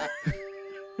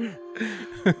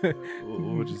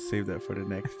 We'll just save that for the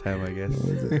next time, I guess.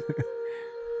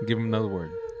 Give him another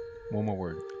word. One more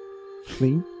word.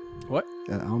 Schling. What?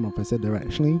 I don't know if I said that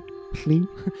right. Schling. Schling.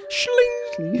 Schling.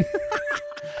 Schling.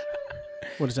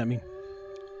 What does that mean?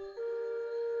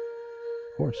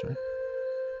 Horse, right?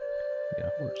 Yeah,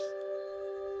 horse.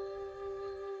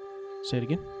 Say it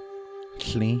again.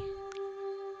 Schling.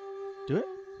 Do it.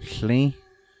 Schling.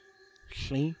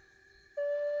 Schling.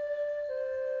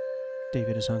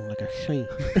 David is hung like a schling.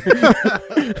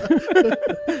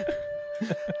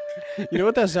 You know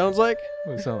what that sounds like?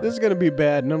 What's that? This is going to be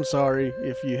bad, and I'm sorry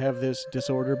if you have this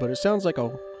disorder, but it sounds like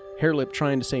a hair lip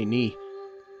trying to say knee.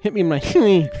 Hit me in my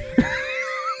knee.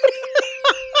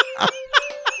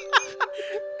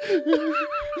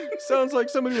 Sounds like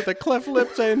somebody with a cleft lip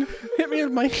saying, hit me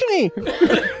in my knee.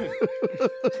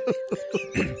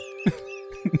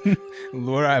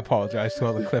 Lord, I apologize to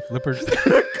all the cleft lippers.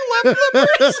 Cleft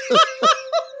lippers.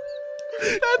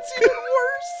 That's even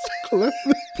worse. Cleft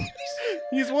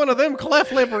He's one of them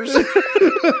cleft lippers.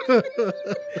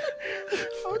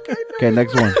 Okay, Okay,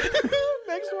 next one.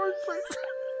 next word, please.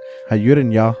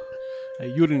 Hayurin, y'all.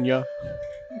 Hey, Yurinya.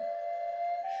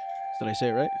 Did I say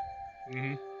it right?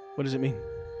 Mm-hmm. What does it mean?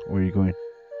 Where are you going?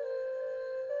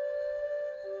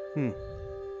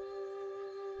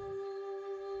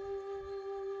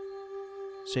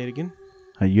 Say it again.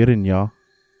 Hayurin, y'all.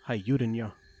 Hi,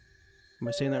 Yurinya. Am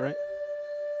I saying that right?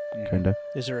 Kinda.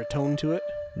 Is there a tone to it?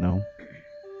 No.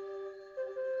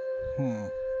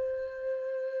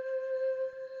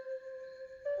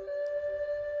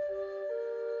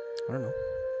 I don't know.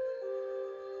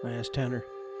 I asked Tanner,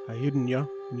 hi, Yurinya,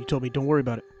 and you told me don't worry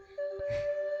about it.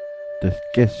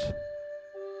 Diskiss.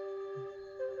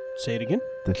 Say it again.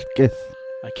 Diskiss.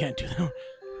 I can't do that.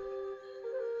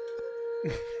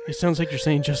 It sounds like you're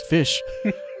saying just fish.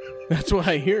 That's what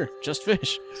I hear. Just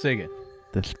fish. Say again.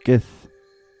 Diskiss.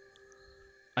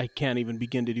 I can't even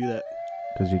begin to do that.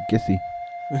 Because you're gissy.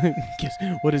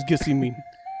 What does gissy mean?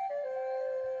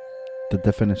 The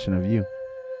definition of you.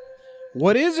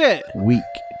 What is it? Weak.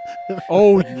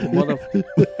 Oh, you mother...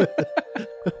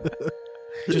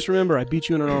 Just remember, I beat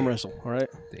you in an arm wrestle, all right?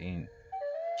 Dang.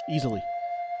 Easily.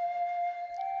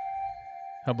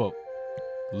 How about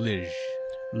Lij?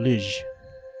 Lij.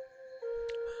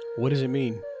 What does it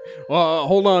mean?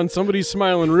 Hold on. Somebody's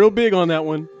smiling real big on that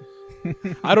one.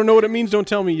 I don't know what it means. Don't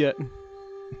tell me yet.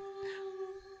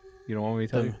 You don't want me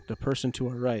to tell you? The person to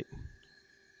our right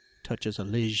touches a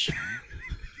Lij.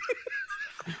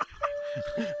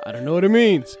 I don't know what it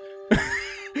means.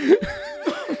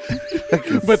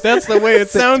 But that's the way it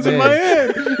sounds in my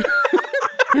head.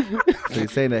 So you're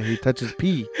saying that he touches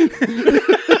pee.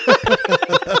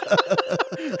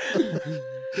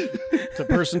 The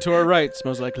person to our right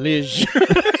smells like Lij.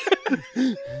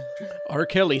 R.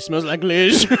 Kelly smells like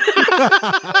Lij.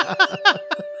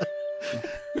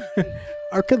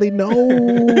 R. Kelly, no.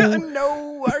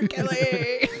 No, R.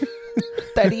 Kelly.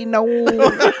 Daddy, no.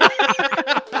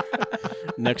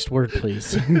 Next word,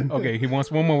 please. Okay, he wants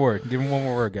one more word. Give him one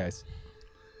more word, guys.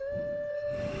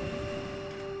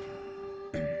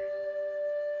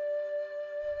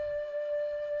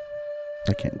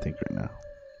 I can't think right now.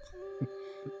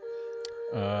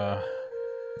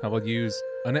 How about use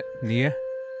Annette? Nia?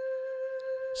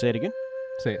 Say it again.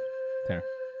 Say it, Tanner.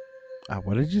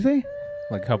 What did you say?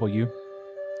 Like, how about you?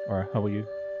 Or how about you?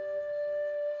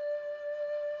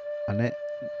 Annette.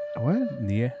 What?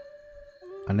 Nia?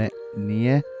 Annette.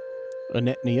 Nia.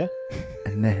 Annette Nia.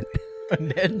 Annette.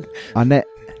 Annette? Annette.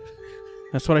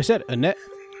 That's what I said. Annette.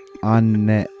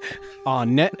 Annette.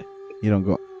 Annette. You don't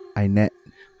go Annette.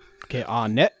 Okay,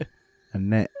 Annette.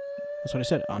 Annette. That's what I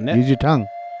said. Annette. Use your tongue.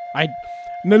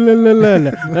 No, no, no, no,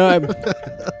 no. Annette.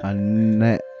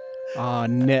 Annette.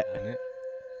 Annette?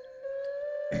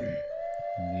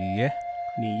 Yeah.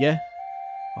 Nia.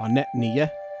 Annette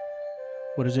Nia.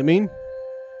 What does it mean?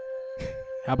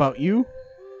 How about you?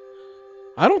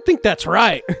 I don't think that's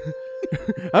right.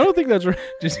 I don't think that's right.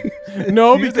 Just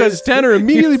No, use because it- Tanner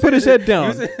immediately put his head down.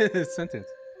 Use it as a sentence.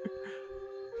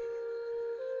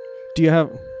 Do you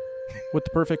have, with the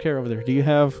perfect hair over there, do you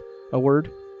have a word?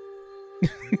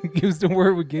 Use the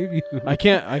word we gave you. I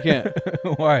can't.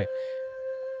 Why?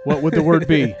 What would the word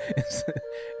be?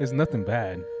 It's nothing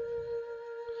bad.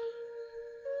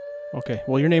 Okay,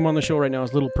 well, your name on the show right now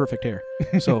is Little Perfect Hair.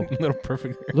 So, Little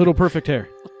perfect. Little Perfect Hair.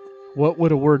 What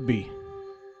would a word be?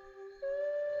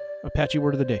 Apache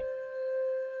word of the day.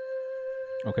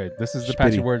 Okay, this is the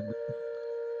Apache Spitty. word.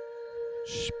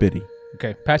 Spitty.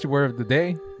 Okay, Apache word of the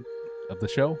day of the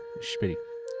show. Spitty.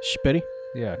 Spetty?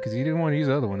 Yeah, because you didn't want to use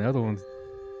the other one. The other one's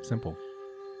simple.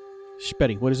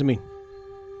 Spetty, what does it mean?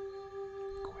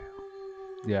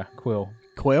 Yeah, quill.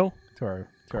 Quail? To our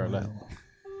left.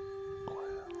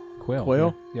 Quail.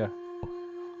 Quail? Yeah.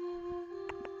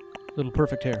 Little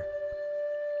Perfect Hair.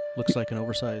 Looks like an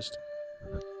oversized.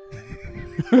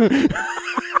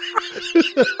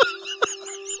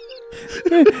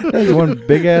 That's one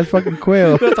big ass fucking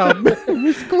quail. That's a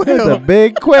That's a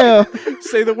big quail.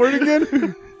 Say the word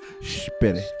again.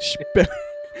 Spitty.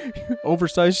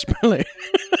 Oversized spelly.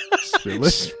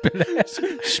 Spinach.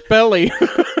 Spelly.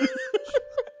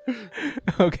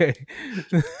 Okay.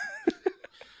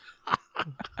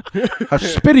 A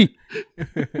spitty.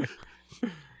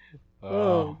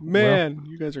 Oh, man.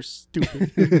 You guys are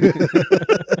stupid.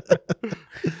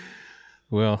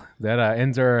 Well, that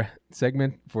ends our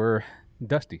segment for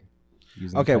Dusty.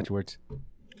 Using Okay. Apache words.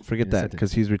 Forget In a that sentence.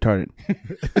 because he's retarded.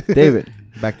 David,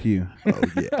 back to you. Oh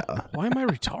yeah. Why am I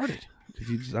retarded? Because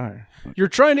you just are. You're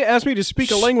trying to ask me to speak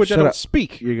a language I Shut don't up.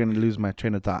 speak. You're gonna lose my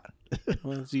train of thought.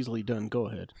 Well, it's easily done. Go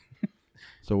ahead.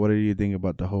 So, what do you think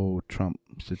about the whole Trump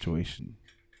situation?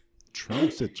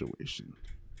 Trump situation.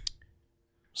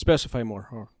 Specify more.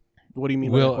 Or what do you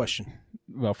mean by Well, the question?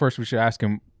 Well, first we should ask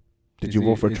him. Did you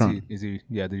vote for Trump?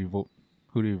 Yeah, did you vote?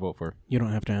 Who did you vote for? You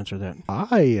don't have to answer that.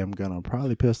 I am gonna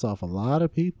probably piss off a lot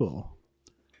of people.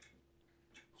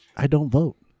 I don't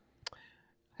vote.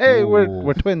 Hey, Ooh.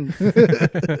 we're twins.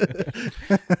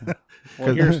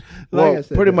 Well, here's Like I Well,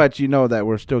 said, pretty much you know that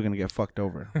we're still gonna get fucked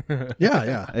over.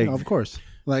 Yeah. Hey. No, of course.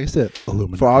 Like I said,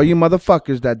 Illuminati. For all you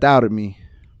motherfuckers that doubted me,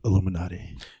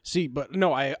 Illuminati. see, but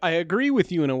no, I agree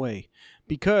with you in a way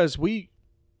because we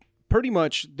pretty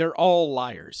much they're all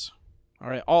liars. All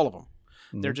right, all of them.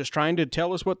 They're just trying to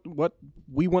tell us what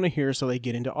we want to hear so they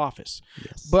get into office.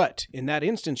 Yes. But in that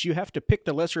instance, you have to pick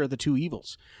the lesser of the two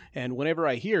evils. And whenever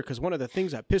I hear, because one of the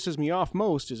things that pisses me off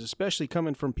most is especially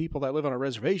coming from people that live on a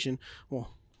reservation,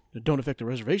 well, it don't affect the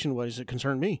reservation. Why does it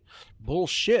concern me?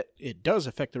 Bullshit. It does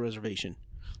affect the reservation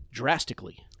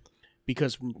drastically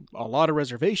because a lot of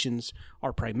reservations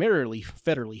are primarily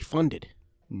federally funded.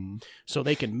 So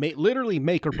they can literally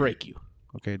make or break you.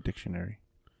 okay, dictionary.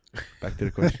 Back to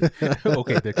the question.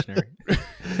 Okay, dictionary.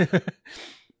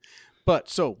 But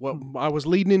so what I was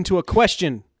leading into a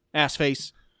question, ass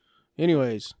face.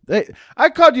 Anyways, Hey, I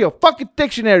called you a fucking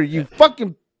dictionary, you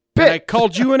fucking and I bitch.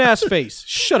 called you an ass face.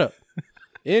 Shut up.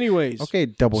 Anyways. Okay,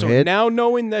 double So head. now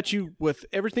knowing that you, with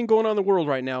everything going on in the world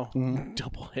right now,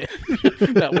 double head.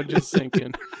 That would just sink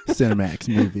in. Cinemax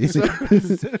movies.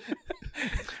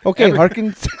 Okay,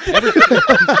 Harkins.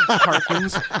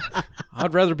 Harkins.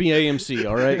 I'd rather be AMC,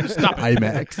 all right? Stop it.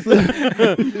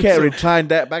 IMAX. Can't recline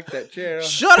that back that chair.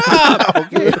 Shut up!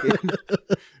 Okay.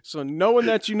 So knowing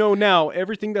that you know now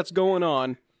everything that's going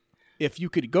on, if you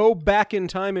could go back in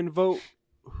time and vote,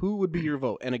 who would be your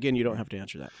vote? And again, you don't have to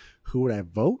answer that. Who would I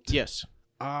vote? Yes.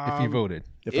 If you voted.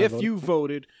 If you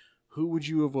voted, who would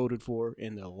you have voted for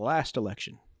in the last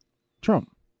election? Trump.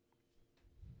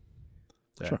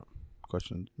 That Trump.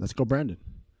 Question. Let's go, Brandon.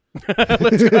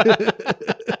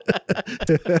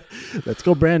 Let's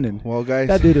go, Brandon. Well, guys,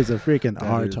 That dude is a freaking that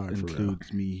retard for real.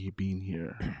 includes me being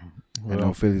here. I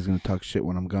know Philly's gonna talk shit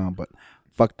when I'm gone, but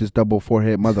fuck this double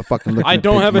forehead motherfucking looking. I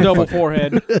don't bitch, have a double motherfucker.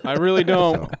 forehead. I really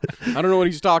don't. I don't know what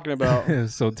he's talking about.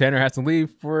 So Tanner has to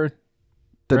leave for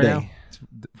The right day. now,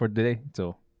 for today.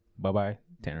 So bye,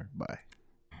 Tanner. Bye.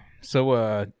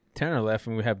 So Tanner left,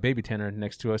 and we have Baby Tanner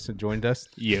next to us and joined us.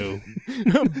 Baby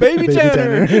Baby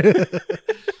Tanner. Tanner.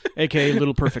 AKA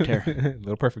Little Perfect Hair.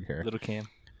 Little perfect hair. Little Cam.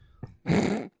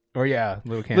 Or yeah,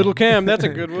 little Cam. Little Cam, that's a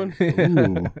good one.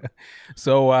 Ooh.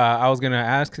 So I was gonna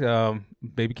ask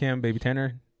Baby Cam, Baby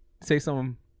Tanner, say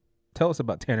something. Tell us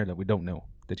about Tanner that we don't know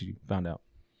that you found out.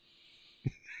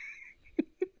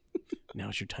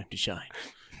 Now's your time to shine.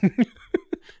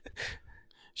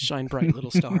 Shine bright,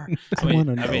 little star. I want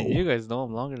to know. I mean, you guys know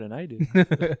him longer than I do.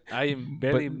 I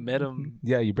barely met him.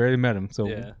 Yeah, you barely met him. So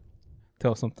Yeah.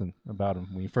 tell us something about him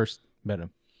when you first met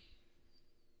him.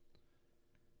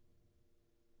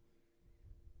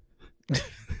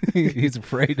 He's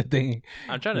afraid of things.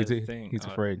 I'm trying to think. He's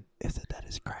afraid. Is it that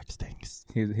his crack stinks?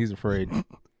 He's afraid.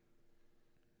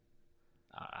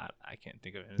 I can't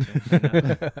think of anything.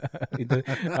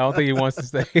 I don't think he wants to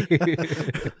say.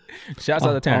 Shouts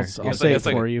out to Tanner. I'll say it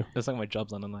like, for you. It's like my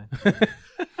job's on the line.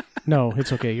 No,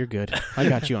 it's okay. You're good. I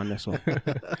got you on this one.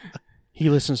 He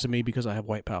listens to me because I have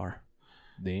white power.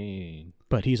 Dang.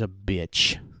 But he's a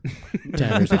bitch.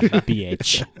 Tanner's a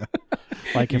bitch.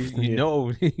 Like if you know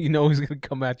he's gonna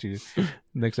come at you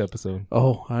next episode.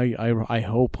 Oh, I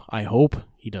hope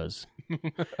he does.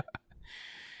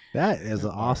 That is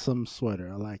an awesome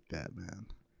sweater. I like that, man.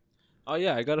 Oh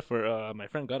yeah, I got it for my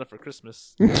friend got it for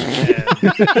Christmas.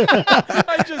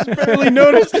 I just barely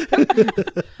noticed.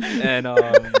 And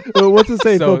What's it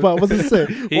say, So- Philpot? What's it say?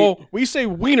 Well, we say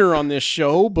wiener on this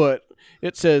show, but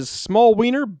it says small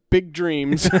wiener, big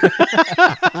dreams. And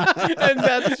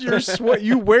that's your sweat.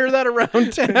 You wear that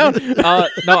around town.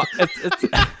 no,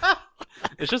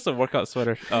 it's just a workout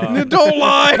sweater. Don't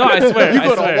lie. No, I swear. You I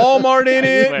go swear. to Walmart in I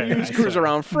it. swear, You I just cruise swear.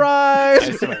 around fries.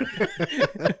 I swear.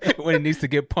 When it needs to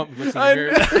get pumped, looks in I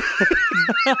the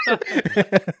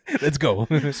mirror. Let's go.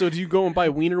 So do you go and buy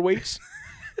wiener weights?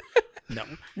 No.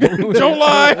 Don't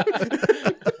lie.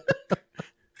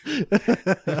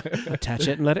 Attach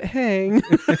it and let it hang.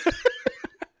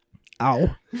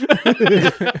 Ow.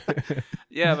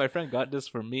 Yeah, my friend got this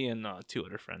for me and 2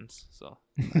 other friends. So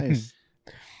Nice.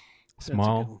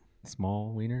 Small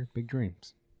wiener, big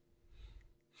dreams.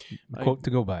 I- Quote to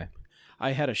go by.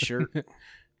 I had a shirt,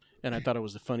 and I thought it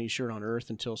was the funniest shirt on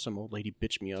earth until some old lady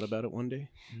bitched me out about it one day.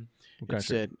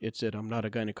 Okay, It said, "I'm not a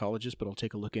gynecologist, but I'll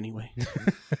take a look anyway."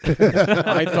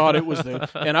 I thought it was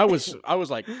and I was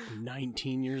like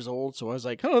 19 years old, so I was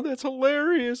like, "Oh, that's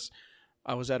hilarious."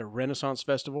 I was at a Renaissance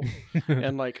festival,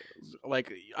 and like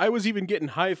I was even getting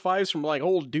high fives from like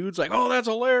old dudes, like, "Oh, that's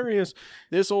hilarious."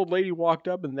 This old lady walked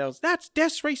up and that's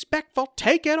disrespectful.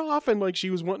 Take it off, and like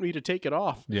she was wanting me to take it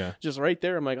off. Yeah. Just right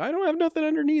there, I'm like, I don't have nothing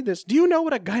underneath this. Do you know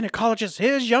what a gynecologist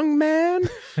is, young man?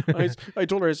 I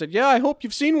told her, I said, yeah, I hope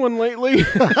you've seen one lately.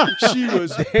 She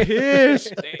was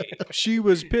pissed. She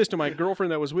was pissed, and my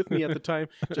girlfriend that was with me at the time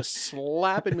just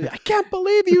slapping me. I can't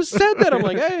believe you said that. I'm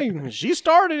like, hey, she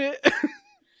started it.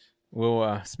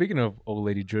 Well, speaking of old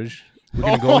lady Drudge, we're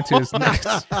gonna go into this next.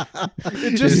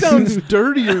 It just sounds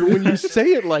dirtier when you say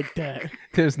it like that.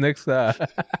 This next to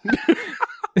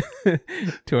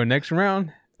our next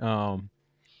round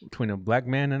between a black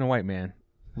man and a white man.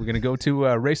 We're gonna go to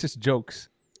racist jokes.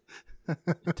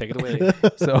 take it away.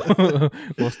 So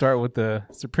we'll start with the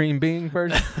supreme being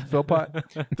first, Philpot.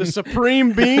 The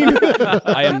supreme being.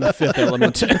 I am the fifth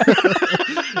element.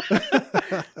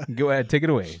 Go ahead, take it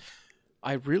away.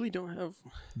 I really don't have.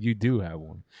 You do have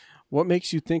one. What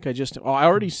makes you think I just? Oh, I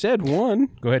already said one.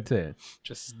 Go ahead, say it.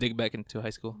 Just dig back into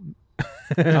high school.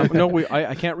 No,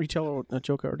 I can't retell a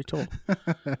joke I already told.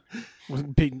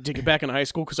 Dig it back in high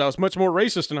school because I was much more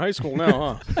racist in high school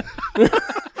now, huh?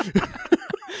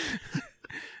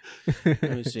 Let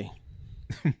me see.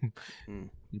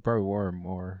 You probably were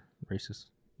more racist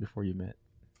before you met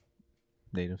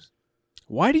natives.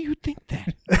 Why do you think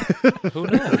that? Who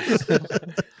knows?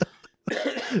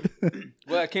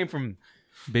 Well, that came from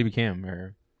Baby Cam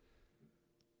era.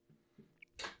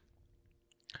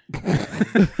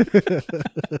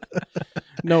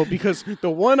 No, because the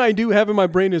one I do have in my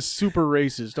brain is super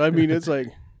racist. I mean, it's like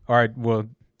All right, well,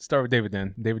 start with David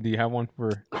then. David, do you have one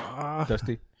for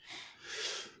Dusty?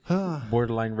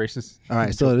 Borderline racist. All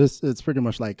right, so it's pretty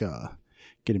much like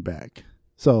getting back.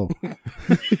 So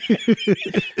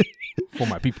For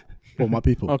my people. for my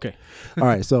people. okay. All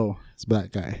right, so this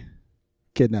black guy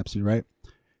kidnaps you, right?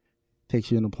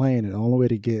 Takes you in a plane, and the only way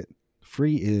to get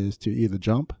free is to either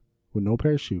jump with no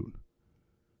parachute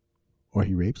or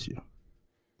he rapes you.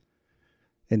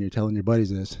 And you're telling your buddies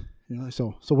this. You're like,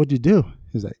 so what'd you do?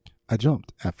 He's like, I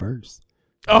jumped at first.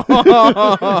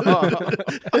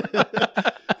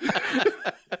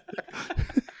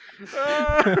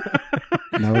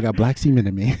 Now I got black semen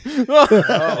in me.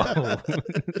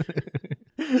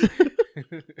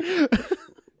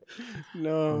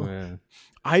 No, Yeah.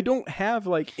 I don't have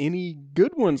like any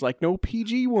good ones, like no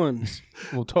PG ones.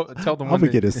 Well, tell the I'm one.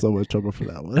 gonna get in so much trouble for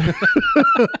that one.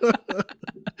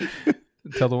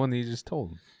 Tell the one that you just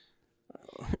told.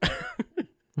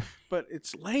 But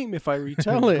it's lame if I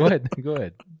retell it. Go ahead. Go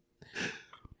ahead.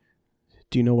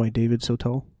 Do you know why David's so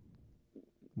tall?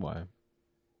 Why?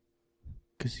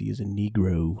 Because he is a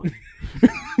Negro.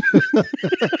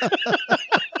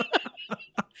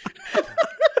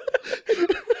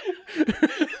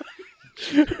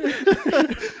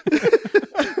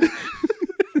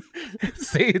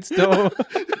 Say it still.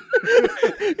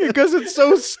 Because it's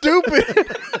so stupid.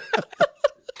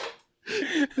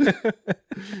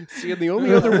 See, and the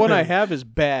only other one I have is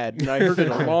bad, and I heard it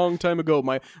a long time ago.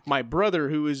 My brother,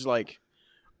 who is like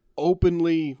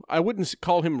openly, I wouldn't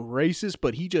call him racist,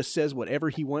 but he just says whatever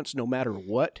he wants, no matter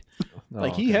what.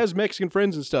 Like he has Mexican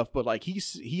friends and stuff, but like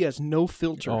he has no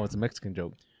filter. Oh, it's a Mexican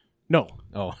joke. No,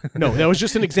 Oh, no, that was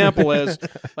just an example. As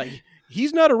like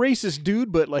he's not a racist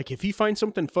dude, but like if he finds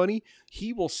something funny,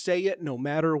 he will say it no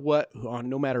matter what,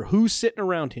 no matter who's sitting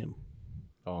around him.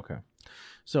 oh, okay.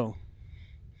 So,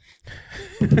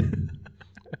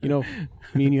 you know,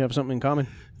 me and you have something in common.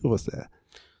 What's that?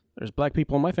 There's black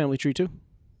people on my family tree too.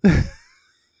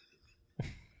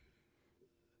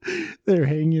 They're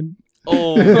hanging.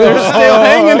 Oh, They're still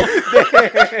hanging.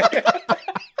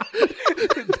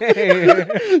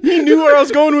 He knew where I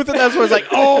was going with it. That's why I was like,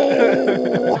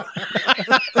 oh.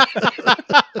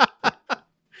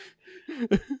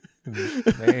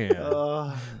 Man.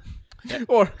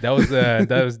 Or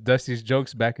That was Dusty's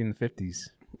jokes back in the 50s,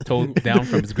 told down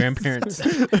from his grandparents.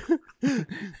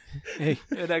 hey,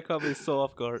 that caught me so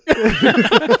off guard.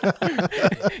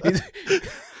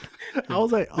 I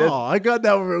was like, oh, I got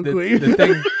that one real quick. The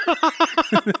thing,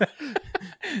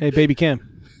 hey, baby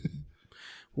Cam,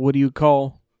 what do you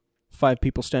call 5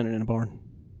 people standing in a barn?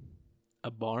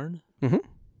 A barn? Mm-hmm.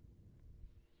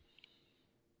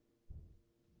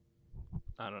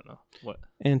 I don't know. What?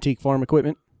 Antique farm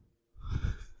equipment.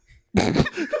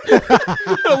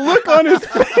 The look on his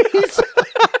face.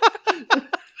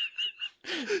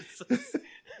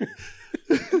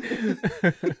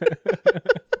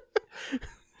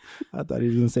 I thought he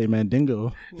was going to say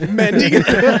Mandingo. Mandingo.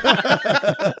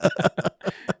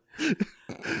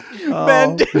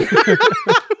 Mandingo.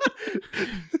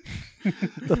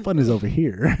 The fun is over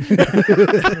here.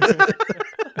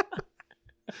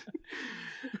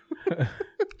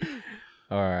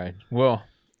 all right. Well,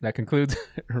 that concludes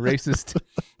racist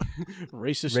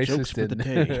Racist jokes for the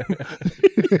day.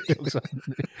 jokes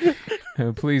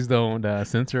please don't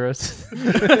censor us.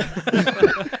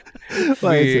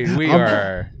 we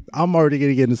are. I'm already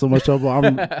going to get in so much trouble.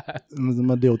 I'm going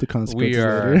to deal with the consequences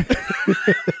later.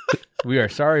 We are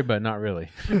sorry, but not really.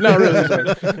 Not really.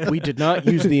 Sorry. We did not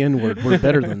use the N-word. We're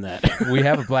better than that. We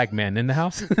have a black man in the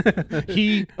house.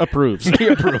 He approves. He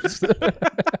approves.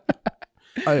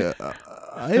 I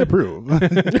approve.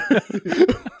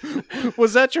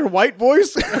 Was that your white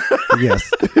voice?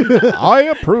 Yes. I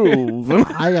approve.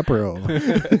 I approve.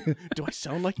 Do I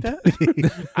sound like that?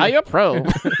 I approve.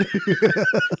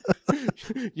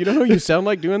 You know who you sound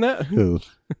like doing that? Who?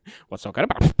 What's so good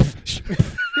about?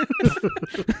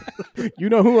 You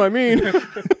know who I mean.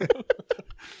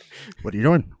 What are you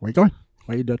doing? Where are you going?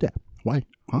 Why are you doing that? Why?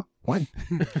 Huh? Why?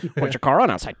 Put your car on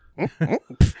outside.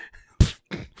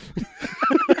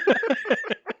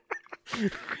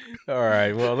 All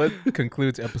right. Well, that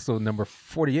concludes episode number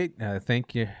 48.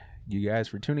 Thank you guys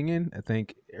for tuning in. I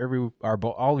thank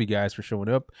all of you guys for showing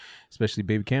up, especially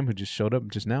Baby Cam, who just showed up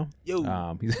just now.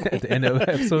 Yo. He's at the end of the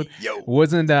episode.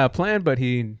 Wasn't planned, but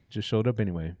he just showed up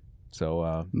anyway.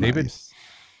 So, David, Nice.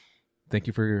 thank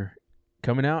you for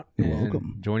coming out You're and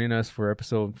welcome. joining us for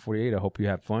episode 48. I hope you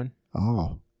had fun.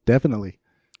 Oh, definitely.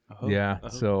 Yeah.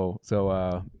 So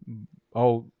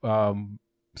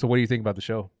what do you think about the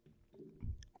show?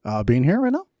 Being here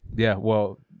right now? Yeah.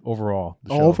 Well, overall.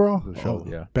 The show, Overall? The show.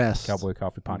 Oh, Yeah. Best. Cowboy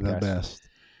Coffee The Podcast. best.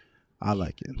 I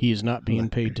like it. He is not being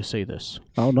paid to say this.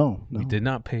 Oh, no. We did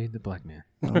not pay the black man.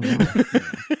 No,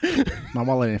 I'm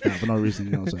all in for no reason.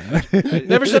 You know what I'm saying?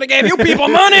 Never should have gave you people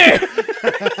money.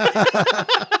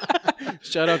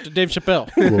 Shout out to Dave Chappelle.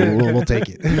 We'll take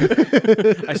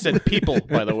it. I said people,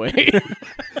 by the way.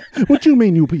 What you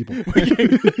mean, you people?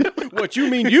 What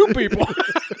you mean, you people?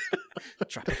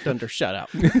 Tropic Thunder, shout out.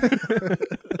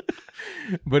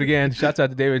 But again, shouts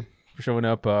out to David for showing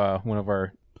up. One of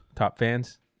our top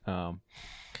fans.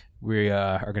 We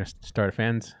are going to start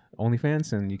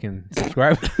OnlyFans, and you can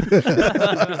subscribe.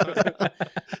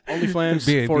 OnlyFans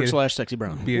 /Sexy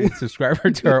Brown. Be a subscriber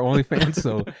to our OnlyFans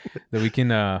so that we can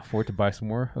afford to buy some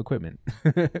more equipment.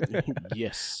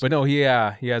 Yes. But no, he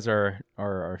has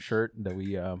our shirt that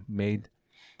we made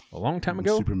a long time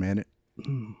ago. Superman it.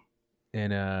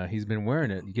 and he's been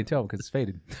wearing it. You can tell because it's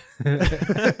faded.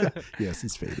 Yes,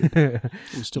 it's faded.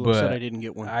 I'm still But upset I didn't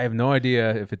get one. I have no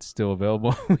idea if it's still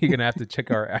available. You're gonna have to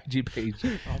check our IG page.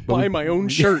 Buy my own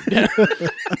shirt.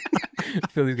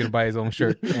 Philly's gonna buy his own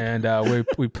shirt, and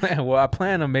we plan. Well, I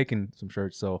plan on making some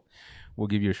shirts, so we'll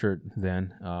give you a shirt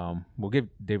then. We'll give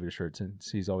David a shirt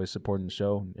since he's always supporting the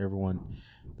show and everyone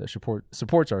that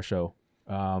supports our show.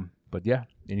 But yeah,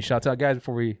 any shouts out, guys,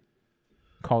 before we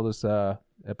call this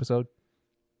episode?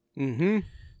 Mm-hmm.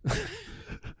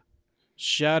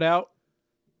 Shout out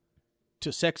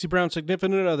to Sexy Brown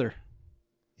Significant Other.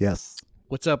 Yes.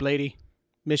 What's up, lady?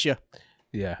 Miss ya.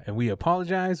 Yeah, and we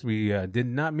apologize. We did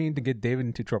not mean to get David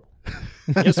into trouble.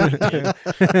 Yes, we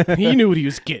did. He knew what he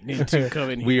was getting into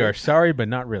coming here. We are sorry, but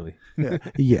not really.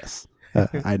 Yes.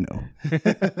 I know.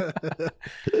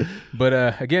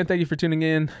 But again, thank you for tuning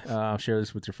in. Share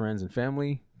this with your friends and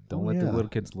family. Don't let the little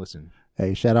kids listen.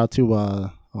 Hey, shout out to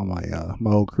all my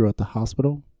old crew at the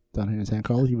hospital down here in San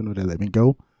Carlos, even though they let me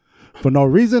go for no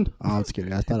reason. Oh, I'm just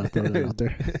kidding. I thought I'd throw that out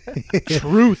there.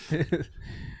 Truth.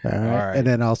 All right. All right. And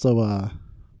then also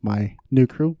my new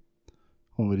crew.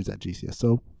 What is that?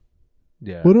 GCSO.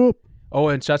 Yeah. What up? Oh,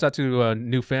 and shouts out to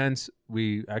new fans.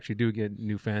 We actually do get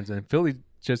new fans. And Philly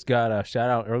just got a shout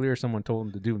out earlier. Someone told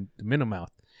him to do the minnow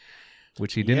mouth,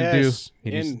 which he didn't Yes,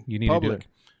 do. in You need public. to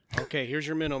do it. Okay, here's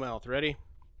your minnow mouth. Ready?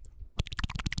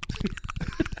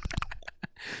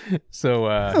 So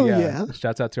yeah.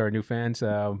 shouts out to our new fans.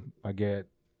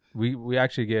 We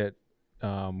actually get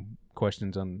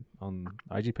questions on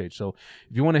IG page. So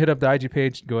if you want to hit up the IG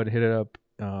page, go ahead and hit it up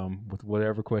with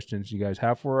whatever questions you guys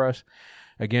have for us.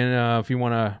 Again, if you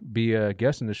want to be a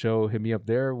guest in the show, hit me up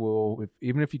there.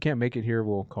 Even if you can't make it here,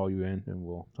 we'll call you in and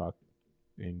we'll talk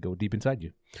and go deep inside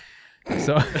you.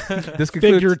 So this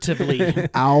concludes. Figuratively.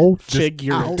 Ow.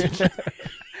 Figuratively.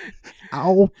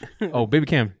 Ow. Oh, Baby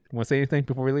Cam, want to say anything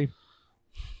before we leave?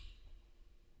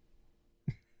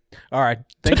 All right.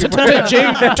 Thank you.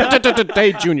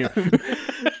 Hey, Junior.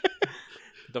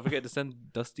 Don't forget to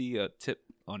send Dusty a tip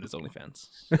on his OnlyFans.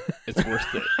 It's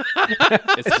worth it.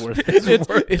 It's worth it.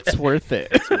 It's worth it.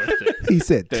 It's worth it. He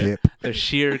said tip. The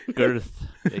sheer girth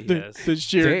that he has. The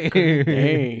sheer.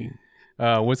 Dang.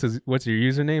 Dang. What's your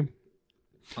username?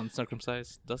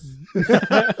 Uncircumcised Dust.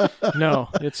 No,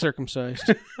 it's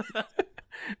circumcised.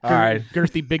 All right.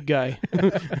 Girthy big guy.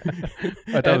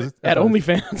 I thought At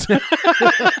OnlyFans.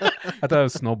 I thought it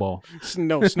was Snowball.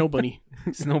 No, Snow Bunny.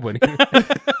 Snow Bunny.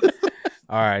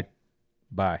 All right.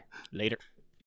 Bye. Later.